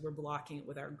them because we're blocking it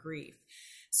with our grief.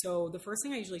 So the first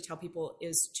thing I usually tell people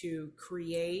is to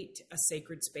create a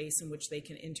sacred space in which they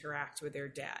can interact with their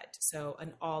dead. So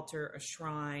an altar, a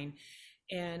shrine.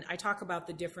 And I talk about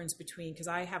the difference between, because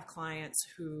I have clients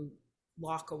who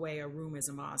lock away a room as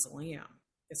a mausoleum.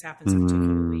 This happens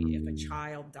particularly if a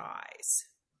child dies.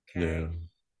 Okay. Yeah.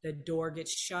 The door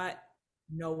gets shut.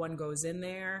 No one goes in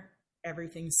there.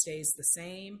 Everything stays the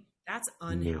same. That's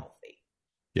unhealthy.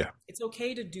 Yeah. It's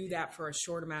okay to do that for a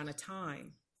short amount of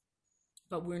time,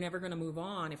 but we're never going to move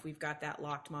on if we've got that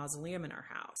locked mausoleum in our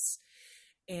house.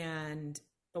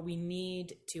 But we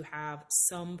need to have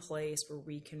some place where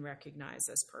we can recognize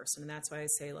this person. And that's why I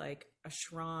say, like, a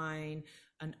shrine,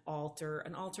 an altar.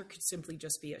 An altar could simply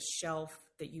just be a shelf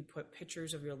that you put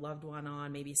pictures of your loved one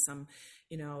on, maybe some,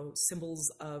 symbols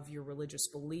of your religious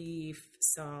belief,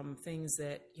 some things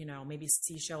that, maybe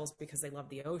seashells because they love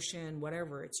the ocean,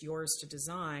 whatever. It's yours to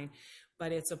design,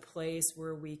 but it's a place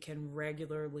where we can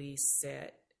regularly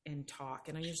sit and talk.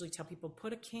 And I usually tell people,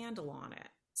 put a candle on it.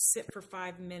 Sit for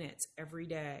 5 minutes every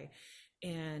day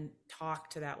and talk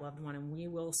to that loved one, and we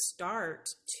will start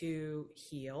to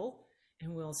heal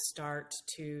and we'll start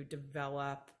to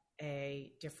develop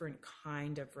a different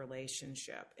kind of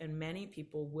relationship. And many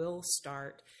people will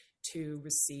start to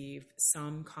receive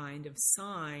some kind of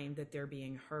sign that they're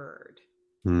being heard.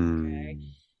 Okay.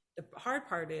 The hard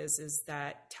part is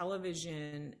that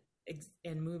television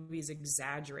and movies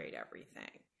exaggerate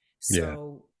everything.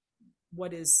 So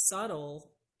what is subtle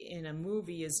in a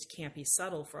movie can't be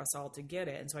subtle for us all to get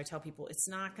it. And so I tell people, it's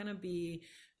not going to be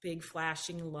big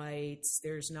flashing lights.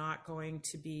 There's not going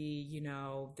to be,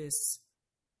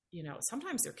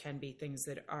 sometimes there can be things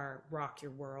that rock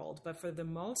your world, but for the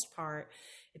most part,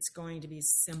 it's going to be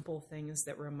simple things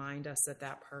that remind us that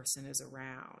that person is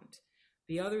around.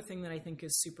 The other thing that I think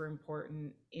is super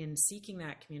important in seeking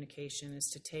that communication is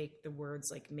to take the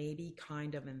words like maybe,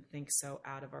 kind of, and think so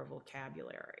out of our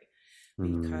vocabulary,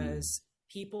 because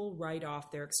people write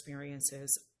off their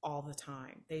experiences all the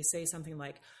time. They say something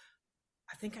like,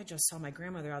 I think I just saw my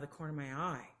grandmother out of the corner of my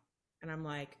eye. And I'm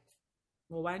like,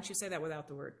 well, why don't you say that without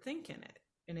the word think in it?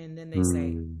 And then they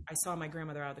say, I saw my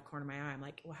grandmother out of the corner of my eye. I'm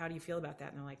like, well, how do you feel about that?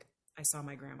 And they're like, I saw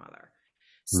my grandmother.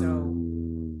 So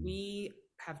we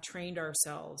have trained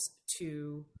ourselves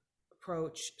to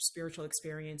approach spiritual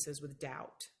experiences with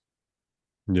doubt.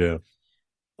 Yeah.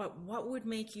 But what would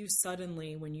make you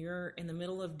suddenly, when you're in the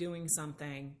middle of doing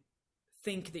something,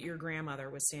 think that your grandmother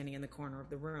was standing in the corner of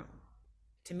the room?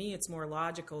 To me, it's more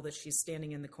logical that she's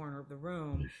standing in the corner of the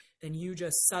room than you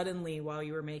just suddenly, while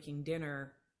you were making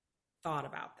dinner, thought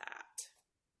about that.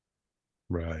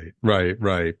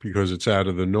 Right. Because it's out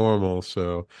of the normal.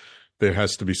 So there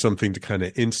has to be something to kind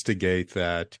of instigate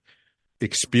that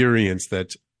experience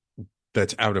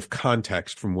that's out of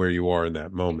context from where you are in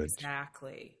that moment.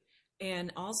 Exactly.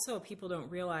 And also, people don't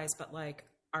realize, but like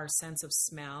our sense of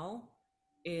smell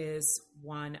is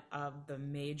one of the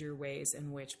major ways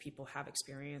in which people have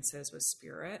experiences with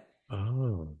spirit.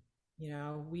 Oh.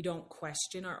 We don't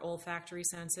question our olfactory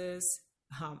senses.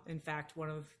 In fact, one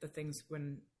of the things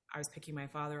when I was picking my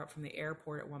father up from the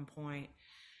airport at one point,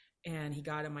 and he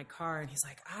got in my car and he's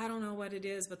like, I don't know what it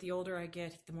is, but the older I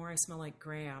get, the more I smell like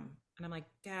Graham. And I'm like,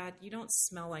 Dad, you don't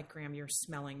smell like Graham. You're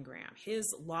smelling Graham.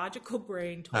 His logical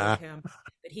brain told him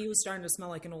that he was starting to smell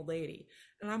like an old lady.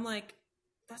 And I'm like,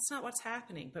 that's not what's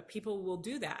happening. But people will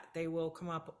do that. They will come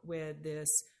up with this,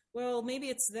 well, maybe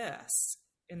it's this,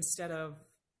 instead of,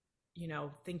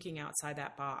 thinking outside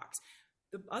that box.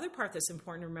 The other part that's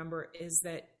important to remember is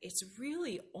that it's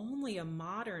really only a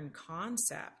modern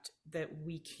concept that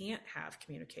we can't have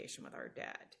communication with our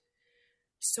dead.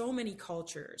 So many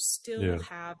cultures still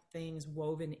have things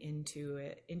woven into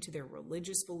it, into their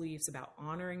religious beliefs about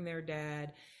honoring their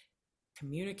dead,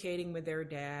 communicating with their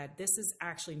dad. This is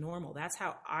actually normal. That's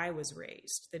how I was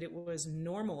raised, that it was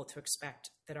normal to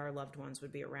expect that our loved ones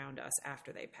would be around us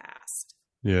after they passed.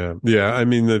 Yeah. Yeah. I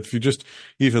mean, if you just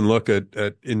even look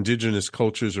at indigenous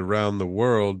cultures around the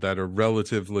world that are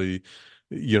relatively,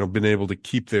 been able to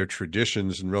keep their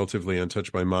traditions and relatively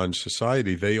untouched by modern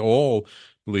society, they all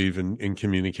believe in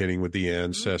communicating with the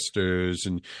ancestors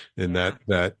and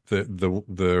that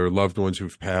their loved ones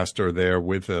who've passed are there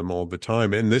with them all the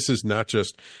time. And this is not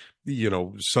just,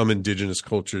 some indigenous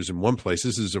cultures in one place.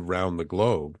 This is around the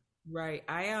globe. Right.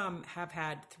 I have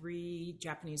had 3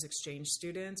 Japanese exchange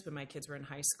students when my kids were in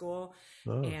high school.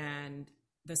 Oh. And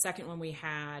the second one we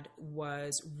had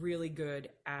was really good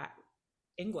at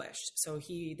English. So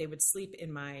they would sleep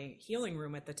in my healing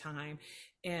room at the time.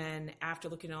 And after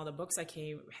looking at all the books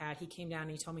he came down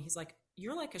and he told me, he's like,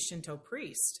 "You're like a Shinto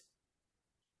priest."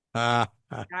 That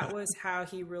was how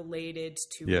he related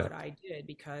to what I did,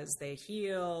 because they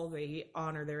heal, they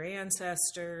honor their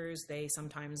ancestors, they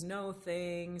sometimes know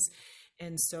things.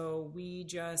 And so we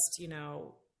just,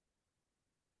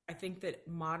 I think that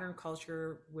modern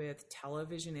culture with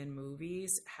television and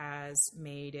movies has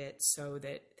made it so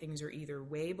that things are either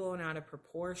way blown out of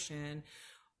proportion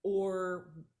or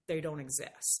they don't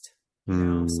exist.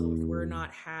 So if we're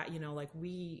not,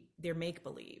 they're make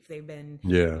believe. They've been,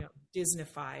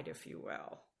 Disneyfied, if you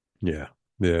will. Yeah.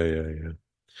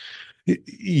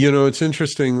 It's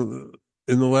interesting.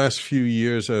 In the last few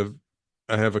years, I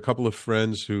have a couple of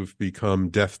friends who've become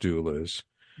death doulas,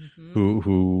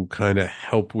 who kind of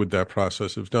help with that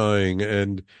process of dying.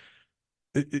 And,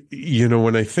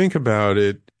 when I think about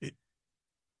it,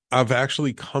 I've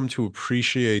actually come to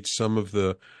appreciate some of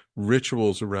the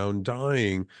rituals around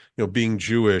dying. Being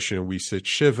Jewish, we sit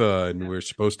Shiva, and we're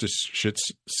supposed to sit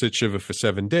Shiva for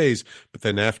 7 days, but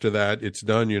then after that it's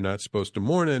done. You're not supposed to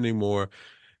mourn anymore.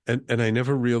 And I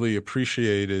never really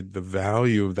appreciated the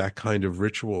value of that kind of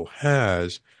ritual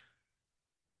has.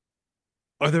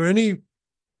 Are there any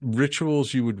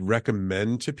rituals you would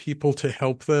recommend to people to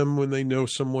help them when they know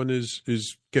someone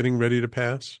is getting ready to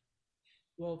pass?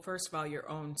 Well, first of all, your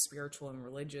own spiritual and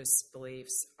religious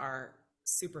beliefs are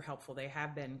super helpful. They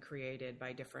have been created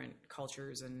by different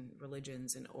cultures and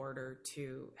religions in order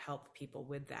to help people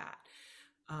with that.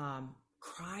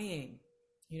 Crying,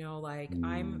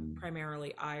 I'm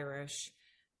primarily Irish,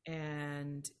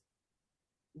 and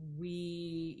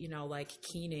we,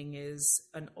 keening is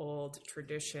an old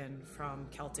tradition from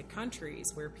Celtic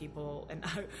countries where people, and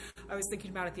I was thinking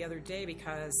about it the other day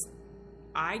because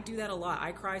I do that a lot.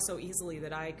 I cry so easily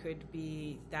that I could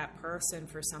be that person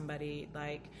for somebody,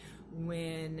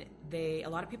 when a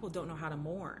lot of people don't know how to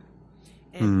mourn.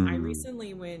 And I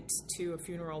recently went to a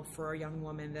funeral for a young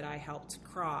woman that I helped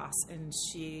cross, and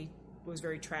she was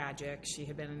very tragic. She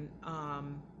had been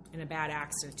in a bad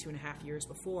accident 2.5 years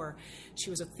before. She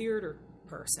was a theater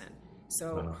person.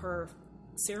 So her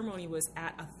ceremony was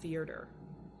at a theater,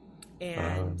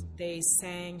 and they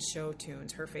sang show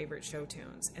tunes, her favorite show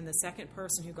tunes. And the second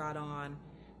person who got on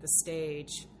the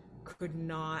stage could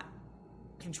not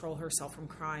control herself from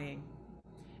crying,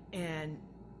 and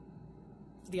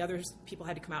the other people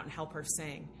had to come out and help her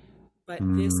sing. But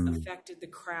this affected the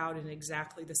crowd in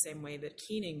exactly the same way that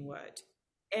keening would.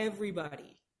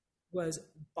 Everybody was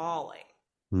bawling,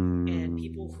 and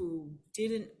people who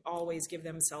didn't always give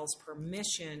themselves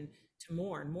permission to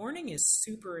mourn. Mourning is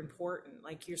super important.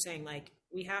 Like you're saying,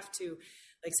 we have to,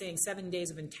 saying 7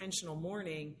 days of intentional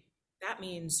mourning. That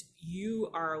means you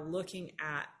are looking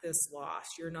at this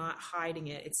loss. You're not hiding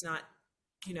it. It's not,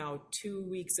 2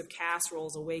 weeks of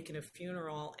casseroles awake in a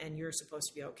funeral and you're supposed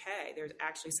to be okay. There's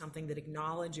actually something that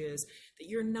acknowledges that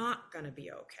you're not going to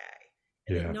be okay.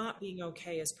 And that not being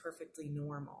okay is perfectly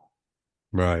normal.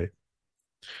 Right.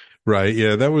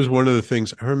 Yeah, that was one of the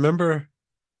things I remember.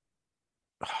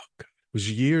 Oh, God, it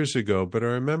was years ago, but I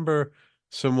remember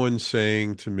someone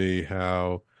saying to me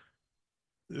how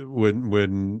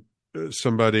when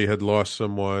somebody had lost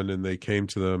someone and they came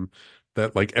to them,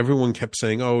 that everyone kept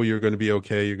saying, "Oh, you're going to be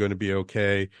okay. You're going to be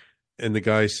okay." And the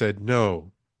guy said,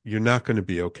 "No, you're not going to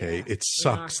be okay. Yeah, it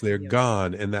sucks. They're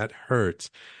gone." And that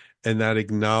hurts. And that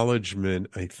acknowledgement,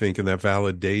 I think, and that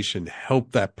validation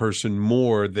helped that person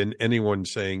more than anyone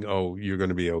saying, "Oh, you're going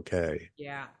to be okay."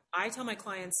 Yeah. I tell my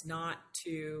clients not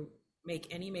to make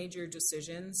any major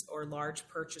decisions or large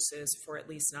purchases for at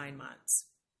least 9 months.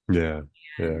 Yeah.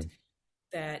 And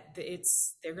that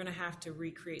they're going to have to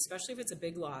recreate, especially if it's a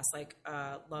big loss, like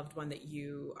a loved one that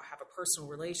you have a personal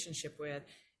relationship with.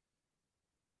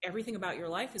 Everything about your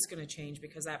life is going to change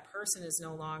because that person is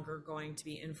no longer going to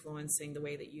be influencing the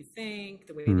way that you think,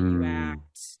 the way that you act.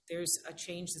 There's a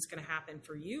change that's going to happen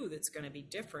for you that's going to be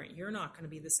different. You're not going to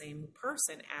be the same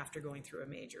person after going through a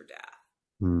major death.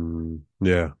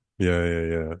 Yeah.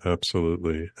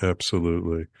 Absolutely.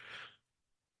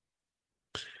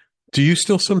 Do you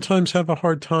still sometimes have a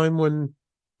hard time when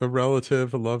a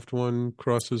relative, a loved one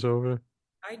crosses over?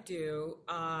 I do.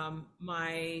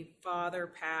 My father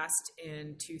passed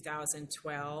in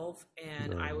 2012,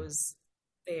 and I was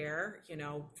there,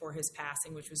 for his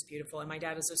passing, which was beautiful. And my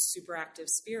dad is a super active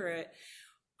spirit,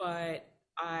 but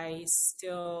I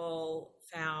still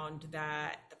found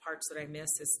that the parts that I miss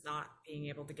is not being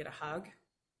able to get a hug.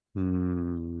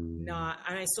 And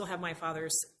I still have my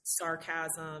father's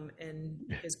sarcasm and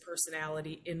his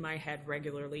personality in my head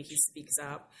regularly. He speaks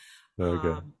up.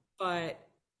 Okay. But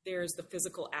there's the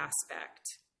physical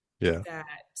aspect that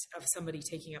of somebody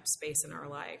taking up space in our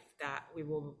life that we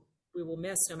will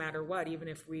miss no matter what. Even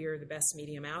if we are the best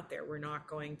medium out there, we're not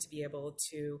going to be able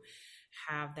to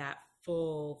have that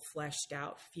full fleshed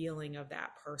out feeling of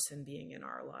that person being in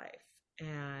our life.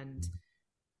 And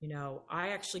I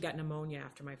actually got pneumonia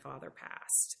after my father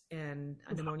passed, and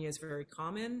pneumonia is very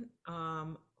common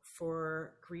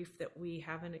for grief that we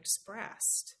haven't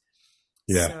expressed.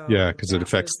 Because it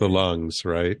affects the lungs,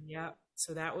 right? Yeah.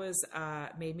 So that was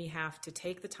made me have to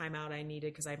take the time out I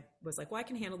needed, because I was like, well, I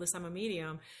can handle this. I'm a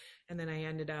medium. And then I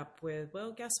ended up with,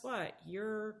 well, guess what?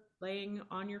 You're laying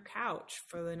on your couch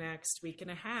for the next week and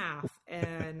a half.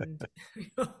 And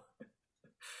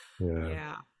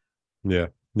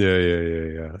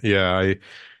I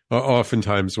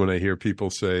oftentimes when I hear people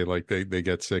say like they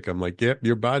get sick, I'm like, yep,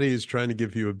 your body is trying to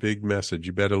give you a big message.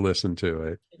 You better listen to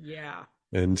it. Yeah.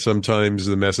 And sometimes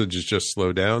the message is just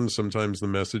slow down. Sometimes the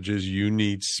message is you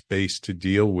need space to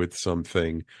deal with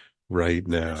something right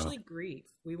now. Especially grief.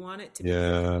 We want it to be quick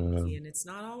and easy, and it's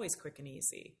not always quick and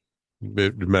easy.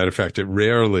 Matter of fact, it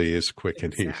rarely is quick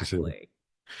and easy.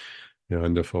 Yeah,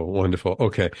 wonderful.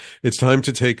 Okay, it's time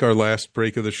to take our last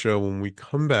break of the show. When we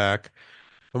come back,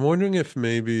 I'm wondering if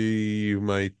maybe you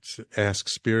might ask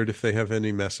Spirit if they have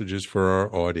any messages for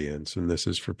our audience. And this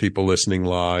is for people listening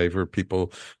live or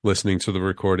people listening to the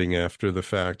recording after the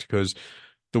fact, because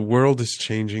the world is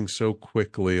changing so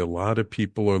quickly. A lot of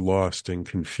people are lost and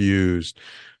confused.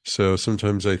 So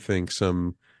sometimes I think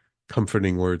some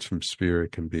comforting words from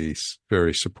Spirit can be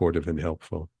very supportive and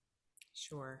helpful.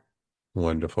 Sure.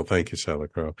 Wonderful. Thank you,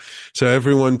 Salicrow. So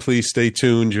everyone, please stay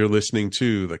tuned. You're listening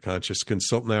to the Conscious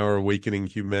Consultant Hour, Awakening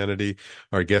Humanity.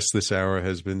 Our guest this hour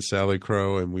has been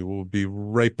Salicrow, and we will be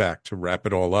right back to wrap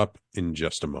it all up in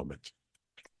just a moment.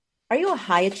 Are you a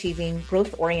high-achieving,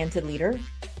 growth-oriented leader?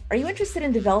 Are you interested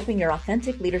in developing your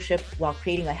authentic leadership while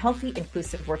creating a healthy,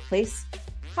 inclusive workplace?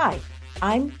 Hi,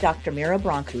 I'm Dr. Mira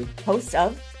Brancu, host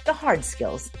of The Hard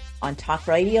Skills on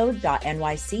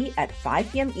talkradio.nyc at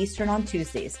 5 p.m. Eastern on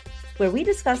Tuesdays, where we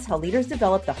discuss how leaders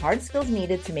develop the hard skills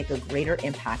needed to make a greater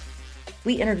impact.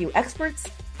 We interview experts,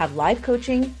 have live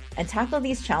coaching, and tackle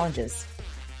these challenges.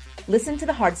 Listen to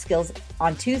The Hard Skills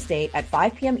on Tuesday at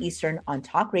 5 p.m. Eastern on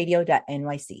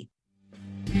talkradio.nyc.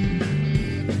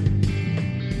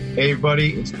 Hey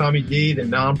everybody, it's Tommy D, the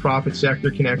nonprofit sector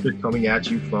connector, coming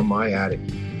at you from my attic.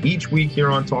 Each week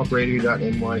here on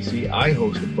talkradio.nyc, I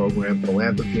host a program,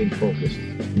 Philanthropy in Focus.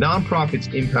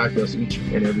 Nonprofits impact us each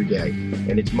and every day,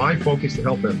 and it's my focus to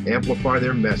help them amplify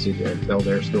their message and tell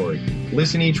their story.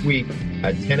 Listen each week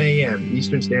at 10 a.m.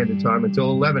 Eastern Standard Time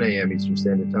until 11 a.m. Eastern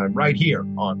Standard Time, right here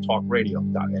on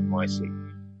talkradio.nyc.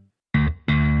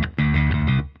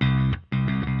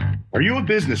 Are you a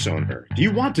business owner? Do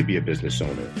you want to be a business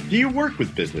owner? Do you work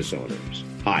with business owners?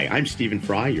 Hi, I'm Stephen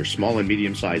Fry, your small and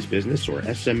medium-sized business or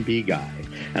SMB guy,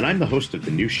 and I'm the host of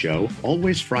the new show,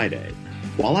 Always Friday.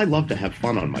 While I love to have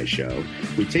fun on my show,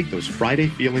 we take those Friday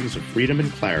feelings of freedom and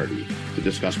clarity to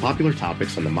discuss popular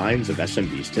topics on the minds of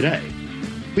SMBs today.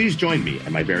 Please join me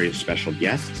and my various special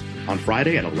guests on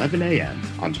Friday at 11 a.m.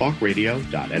 on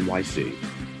talkradio.nyc.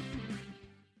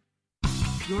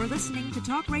 You're listening to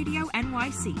Talk Radio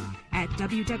NYC at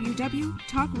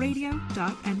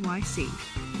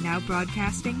www.talkradio.nyc. Now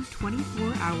broadcasting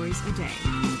 24 hours a day.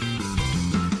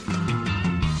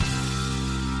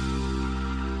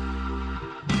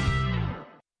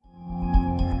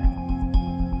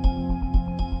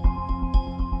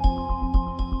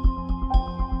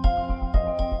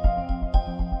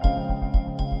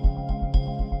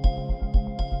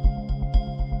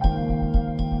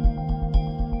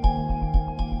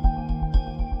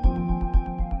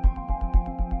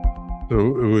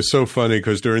 It was so funny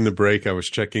because during the break, I was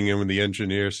checking in with the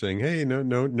engineer saying, "Hey,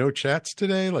 no chats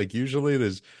today. Like usually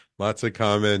there's lots of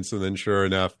comments." And then sure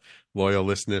enough, loyal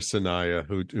listener Sanaya,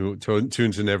 who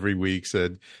tunes in every week,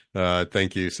 said,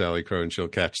 "Thank you, Salicrow," and she'll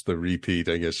catch the repeat.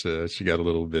 I guess she got a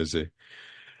little busy.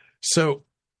 So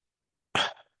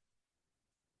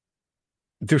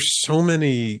there's so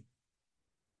many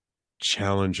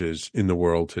challenges in the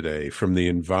world today, from the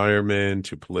environment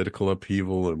to political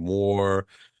upheaval and war.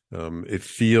 It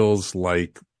feels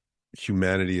like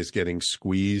humanity is getting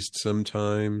squeezed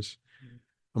sometimes.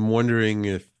 I'm wondering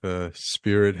if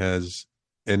Spirit has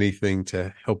anything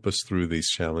to help us through these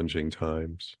challenging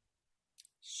times.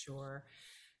 Sure.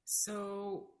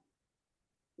 So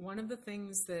one of the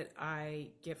things that I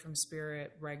get from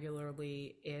Spirit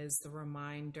regularly is the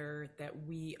reminder that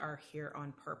we are here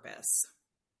on purpose.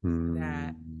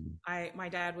 That my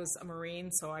dad was a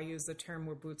Marine, so I use the term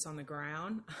 "we're boots on the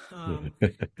ground."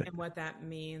 And what that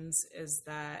means is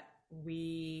that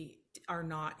we are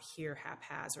not here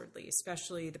haphazardly,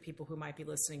 especially the people who might be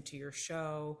listening to your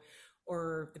show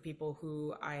or the people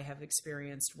who I have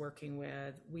experienced working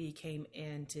with. We came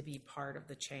in to be part of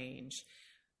the change.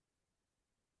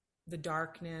 The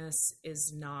darkness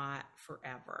is not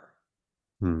forever,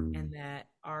 and that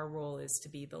our role is to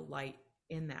be the light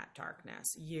in that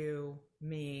darkness, you,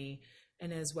 me,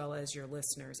 and as well as your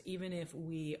listeners. Even if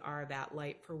we are that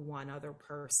light for one other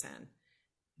person,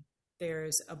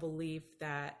 there's a belief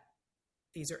that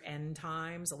these are end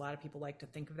times. A lot of people like to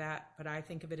think of that, but I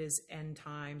think of it as end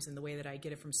times. And the way that I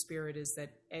get it from Spirit is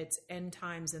that it's end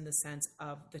times in the sense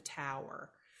of the tower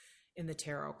in the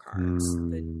tarot cards.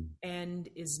 The end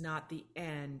is not the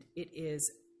end. It is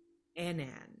an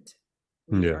end.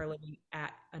 We are living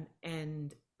at an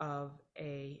end of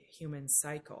a human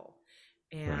cycle.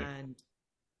 And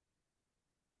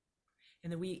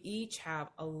then we each have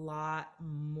a lot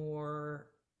more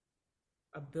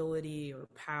ability or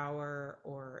power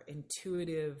or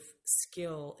intuitive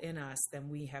skill in us than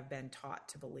we have been taught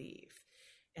to believe.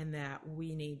 And that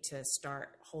we need to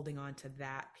start holding on to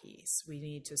that piece. We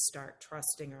need to start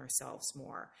trusting ourselves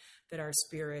more, that our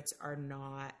spirits are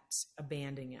not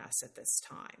abandoning us at this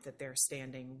time, that they're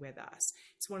standing with us.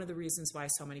 It's one of the reasons why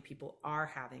so many people are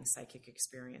having psychic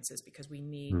experiences, because we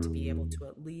need to be able to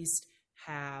at least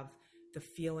have the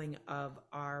feeling of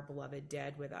our beloved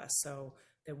dead with us so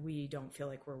that we don't feel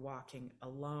like we're walking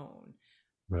alone.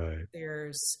 Right.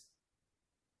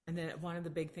 And then one of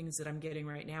the big things that I'm getting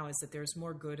right now is that there's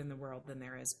more good in the world than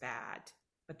there is bad,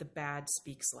 but the bad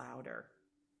speaks louder.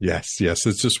 Yes.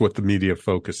 It's just what the media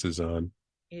focuses on.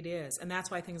 It is. And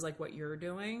that's why things like what you're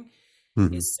doing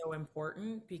is so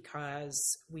important,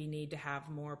 because we need to have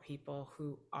more people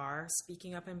who are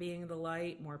speaking up and being the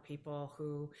light, more people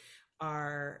who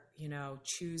are,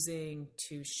 choosing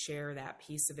to share that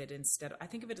piece of it instead. I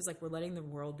think of it as like we're letting the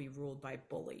world be ruled by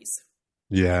bullies.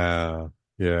 Yeah.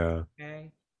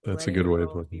 Okay. That's a good way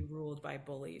of looking. Be ruled by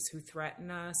bullies who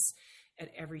threaten us at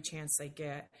every chance they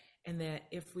get. And that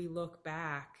if we look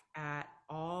back at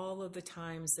all of the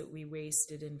times that we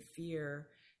wasted in fear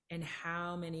and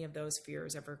how many of those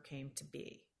fears ever came to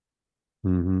be.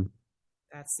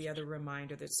 That's the other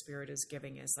reminder that Spirit is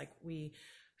giving, is like we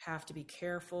have to be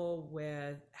careful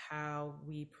with how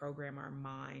we program our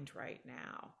mind right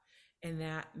now. And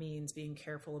that means being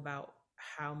careful about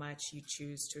how much you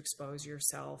choose to expose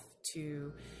yourself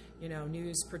to,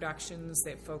 news productions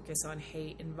that focus on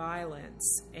hate and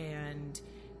violence, and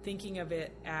thinking of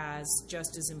it as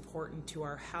just as important to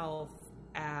our health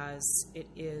as it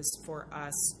is for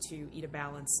us to eat a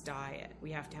balanced diet.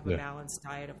 We have to have a balanced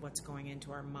diet of what's going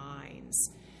into our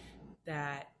minds,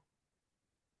 and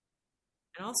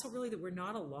also really that we're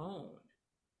not alone,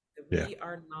 that we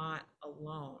are not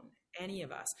alone, any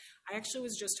of us. I actually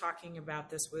was just talking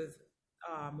about this with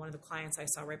one of the clients I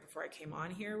saw right before I came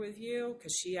on here with you,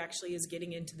 because she actually is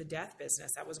getting into the death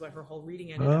business. That was what her whole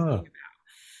reading ended up being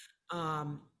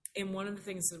about. And one of the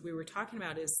things that we were talking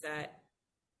about is that,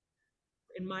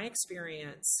 in my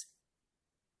experience,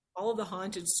 all of the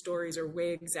haunted stories are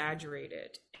way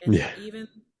exaggerated. And even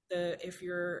if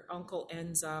your uncle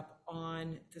ends up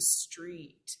on the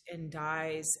street and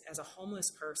dies as a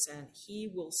homeless person, he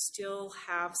will still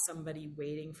have somebody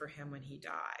waiting for him when he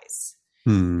dies.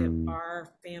 That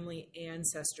our family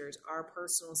ancestors, our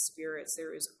personal spirits,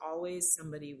 there is always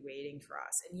somebody waiting for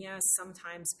us. And yes,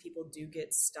 sometimes people do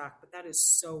get stuck, but that is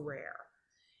so rare.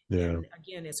 And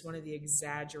again, it's one of the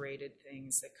exaggerated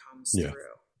things that comes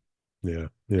through.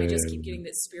 I just keep getting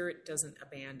that Spirit doesn't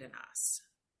abandon us.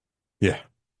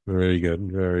 Very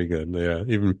good.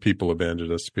 Even people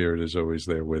abandon us, Spirit is always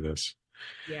there with us.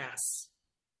 Yes.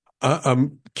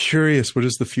 I'm curious, what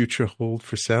does the future hold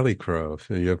for Salicrow?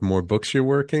 So you have more books you're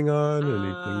working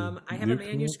on? I have a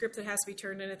manuscript that has to be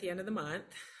turned in at the end of the month.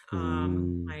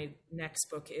 My next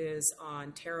book is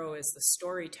on tarot as the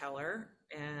storyteller,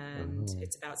 and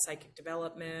it's about psychic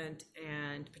development,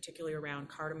 and particularly around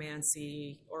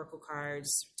cartomancy, oracle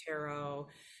cards, tarot,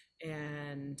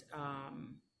 and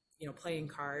playing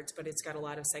cards. But it's got a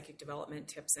lot of psychic development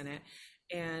tips in it.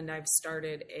 And I've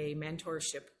started a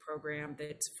mentorship program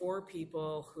that's for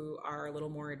people who are a little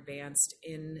more advanced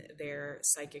in their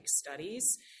psychic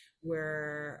studies,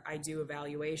 where I do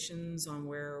evaluations on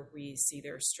where we see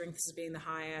their strengths as being the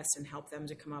highest and help them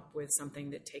to come up with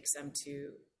something that takes them to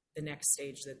the next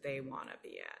stage that they want to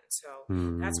be in. So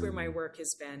that's where my work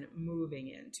has been moving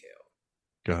into.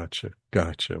 Gotcha.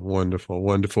 Wonderful.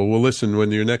 Well, listen,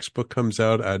 when your next book comes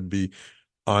out, I'd be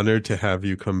honored to have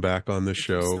you come back on the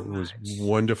show. It was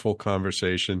wonderful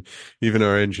conversation. Even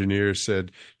our engineer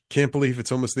said, can't believe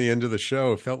it's almost the end of the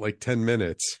show. It felt like 10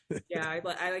 minutes. Yeah, I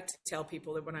like to tell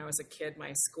people that when I was a kid,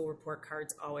 my school report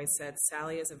cards always said,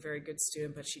 Sally is a very good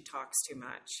student, but she talks too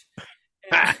much.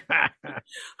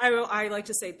 I like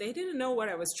to say they didn't know what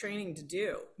I was training to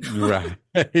do. Right.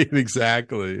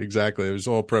 Exactly. It was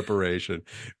all preparation.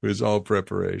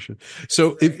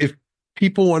 So if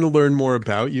people want to learn more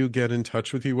about you, get in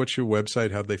touch with you, what's your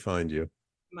website? How'd they find you?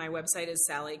 My website is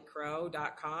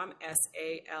salicrow.com,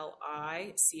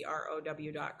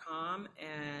 salicrow.com,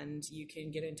 and you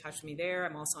can get in touch with me there.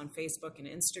 I'm also on Facebook and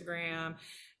Instagram.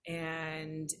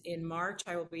 And in March,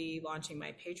 I will be launching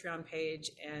my Patreon page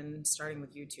and starting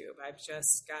with YouTube. I've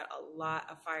just got a lot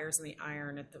of irons in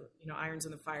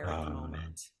the fire at the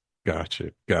moment.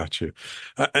 Gotcha.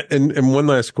 And one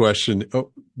last question.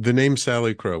 The name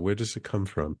Salicrow, where does it come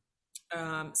from?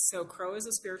 So Crow is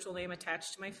a spiritual name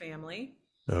attached to my family.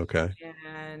 Okay.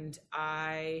 And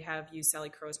I have used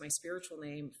Salicrow as my spiritual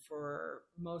name for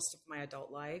most of my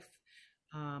adult life.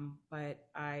 But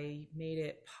I made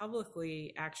it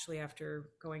publicly actually after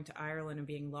going to Ireland and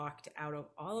being locked out of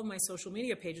all of my social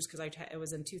media pages, because it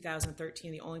was in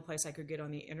 2013. The only place I could get on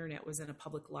the internet was in a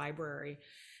public library.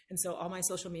 And so all my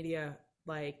social media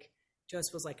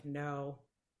just was like, no,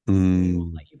 we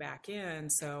won't let you back in.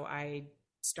 So I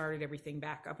started everything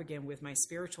back up again with my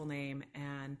spiritual name,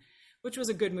 which was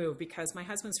a good move because my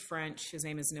husband's French. His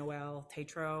name is Noel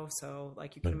Tétreault. So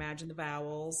you can imagine the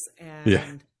vowels,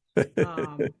 and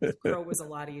Crow was a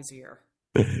lot easier.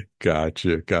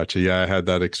 Gotcha. Yeah, I had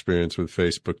that experience with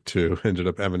Facebook too. Ended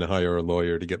up having to hire a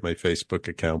lawyer to get my Facebook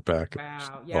account back.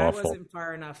 Wow. Yeah, I wasn't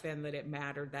far enough in that it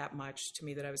mattered that much to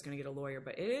me that I was going to get a lawyer.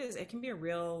 But it can be a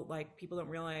real, people don't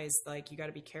realize, you got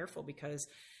to be careful because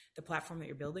the platform that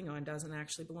you're building on doesn't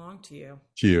actually belong to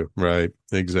you. Right.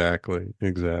 Exactly.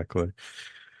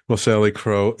 Well,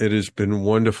 Salicrow, it has been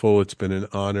wonderful. It's been an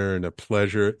honor and a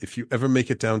pleasure. If you ever make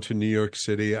it down to New York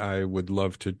City, I would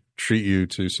love to treat you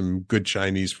to some good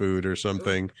Chinese food or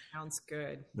something. Ooh, sounds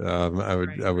good.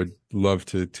 I would love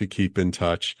to keep in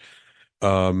touch.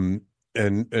 And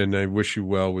I wish you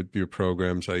well with your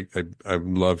programs. I'd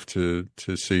love to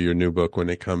see your new book when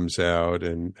it comes out,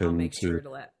 and I'll make sure to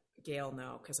let Gail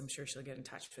know, because I'm sure she'll get in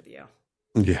touch with you.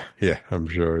 Yeah, I'm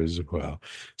sure as well.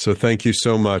 So thank you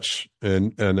so much.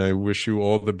 And I wish you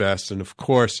all the best. And of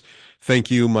course, thank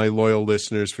you, my loyal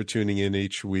listeners, for tuning in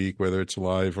each week, whether it's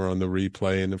live or on the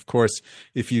replay. And of course,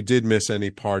 if you did miss any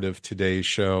part of today's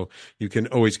show, you can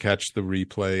always catch the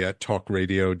replay at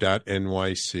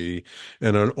talkradio.nyc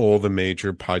and on all the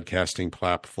major podcasting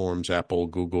platforms, Apple,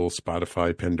 Google,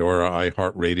 Spotify, Pandora,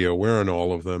 iHeartRadio. We're on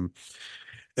all of them.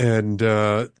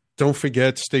 And, don't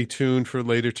forget, stay tuned for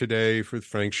later today for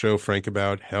Frank's show, Frank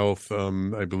About Health.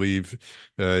 I believe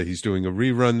he's doing a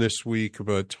rerun this week,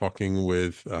 but talking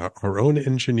with our own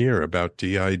engineer about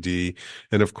DID.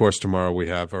 And of course, tomorrow we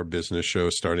have our business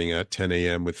show starting at 10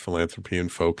 a.m. with Philanthropy in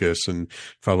Focus, and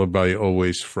followed by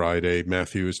Always Friday.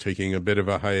 Matthew is taking a bit of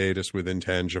a hiatus with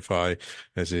Intangify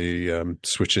as he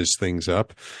switches things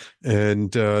up.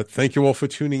 And thank you all for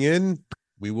tuning in.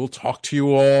 We will talk to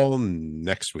you all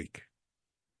next week.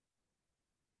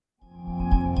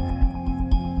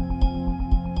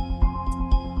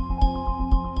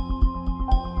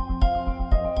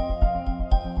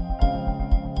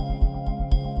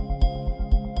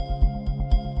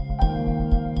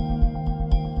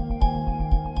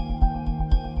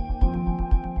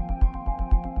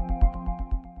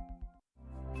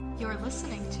 You're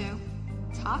listening to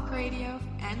Talk Radio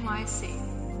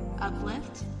NYC.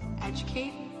 Uplift,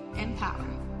 educate, empower.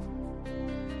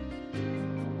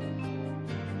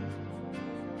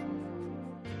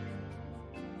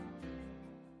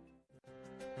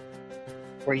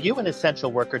 Were you an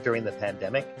essential worker during the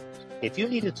pandemic? If you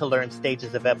needed to learn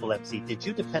stages of epilepsy, did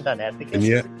you depend on advocates? And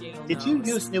yet, did you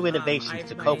use new innovations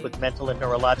to cope with mental and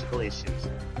neurological issues?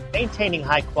 Maintaining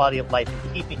high quality of life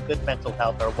and keeping good mental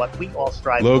health are what we all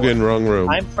strive Logan, for. wrong room.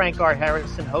 I'm Frank R.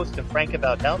 Harrison, host of Frank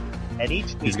About Health, and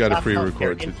each week He's got a top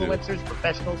pre-record healthcare to do. influencers,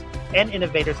 professionals, and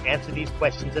innovators answer these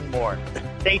questions and more.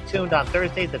 Stay tuned on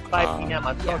Thursdays at 5 p.m.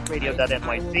 on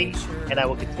talkradio.nyc, and I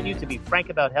will continue to be frank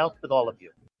about health with all of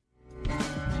you.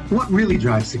 What really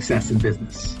drives success in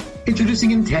business? Introducing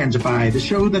Intangify, the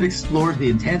show that explores the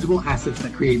intangible assets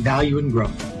that create value and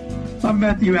growth. I'm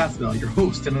Matthew Asbell, your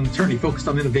host and an attorney focused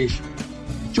on innovation.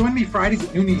 Join me Fridays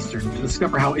at noon Eastern to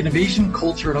discover how innovation,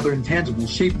 culture, and other intangibles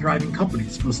shape thriving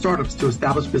companies from startups to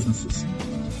established businesses.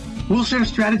 We'll share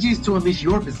strategies to unleash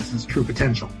your business's true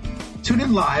potential. Tune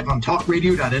in live on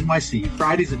talkradio.nyc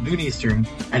Fridays at noon Eastern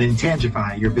and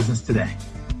Intangify your business today.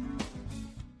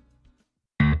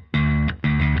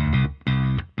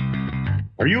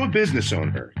 Are you a business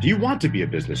owner? Do you want to be a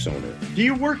business owner? Do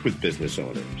you work with business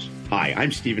owners? Hi,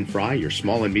 I'm Stephen Fry, your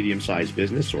small and medium-sized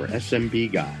business or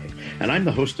SMB guy, and I'm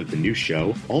the host of the new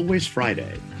show, Always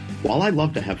Friday. While I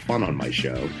love to have fun on my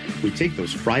show, we take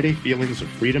those Friday feelings of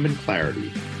freedom and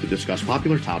clarity to discuss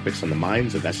popular topics on the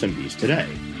minds of SMBs today.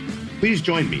 Please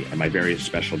join me and my various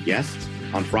special guests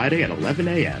on Friday at 11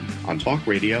 a.m. on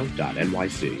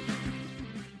talkradio.nyc.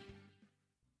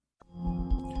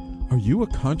 Are you a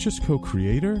conscious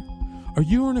co-creator? Are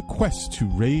you on a quest to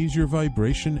raise your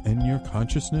vibration and your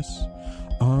consciousness?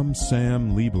 I'm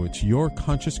Sam Leibowitz, your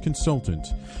conscious consultant,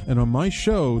 and on my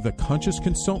show, The Conscious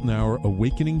Consultant Hour,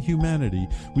 Awakening Humanity,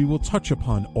 we will touch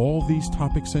upon all these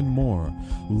topics and more.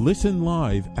 Listen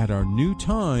live at our new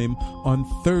time on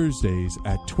Thursdays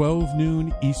at 12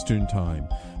 noon Eastern Time.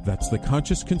 That's The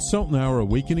Conscious Consultant Hour,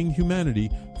 Awakening Humanity,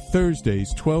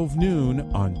 Thursdays 12 noon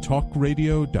on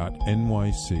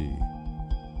talkradio.nyc.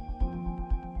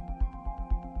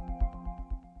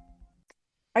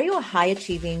 Are you a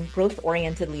high-achieving,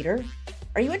 growth-oriented leader?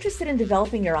 Are you interested in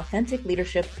developing your authentic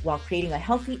leadership while creating a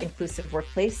healthy, inclusive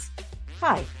workplace?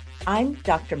 Hi, I'm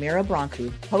Dr. Mira Brancu,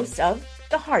 host of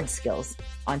The Hard Skills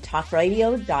on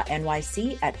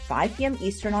talkradio.nyc at 5 p.m.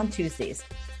 Eastern on Tuesdays,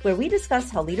 where we discuss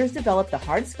how leaders develop the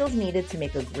hard skills needed to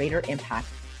make a greater impact.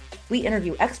 We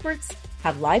interview experts,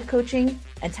 have live coaching,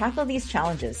 and tackle these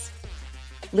challenges.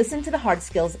 Listen to The Hard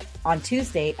Skills on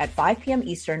Tuesday at 5 p.m.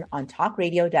 Eastern on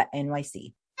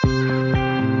talkradio.nyc.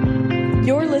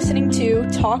 You're listening to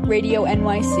Talk Radio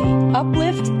NYC.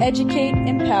 Uplift, educate,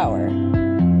 empower.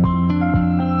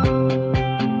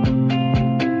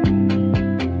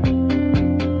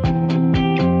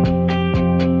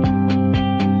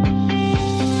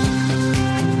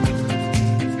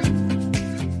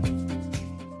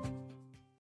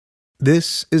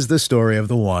 This is the story of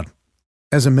the one.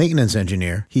 As a maintenance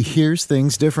engineer, he hears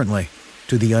things differently.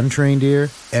 To the untrained ear,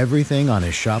 everything on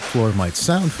his shop floor might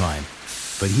sound fine,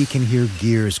 but he can hear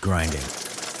gears grinding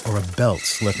or a belt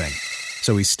slipping.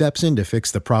 So he steps in to fix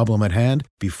the problem at hand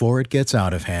before it gets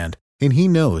out of hand. And he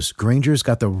knows Grainger's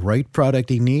got the right product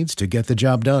he needs to get the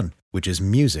job done, which is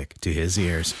music to his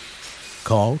ears.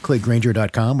 Call, click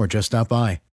Grainger.com, or just stop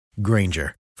by.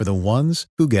 Grainger, for the ones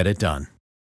who get it done.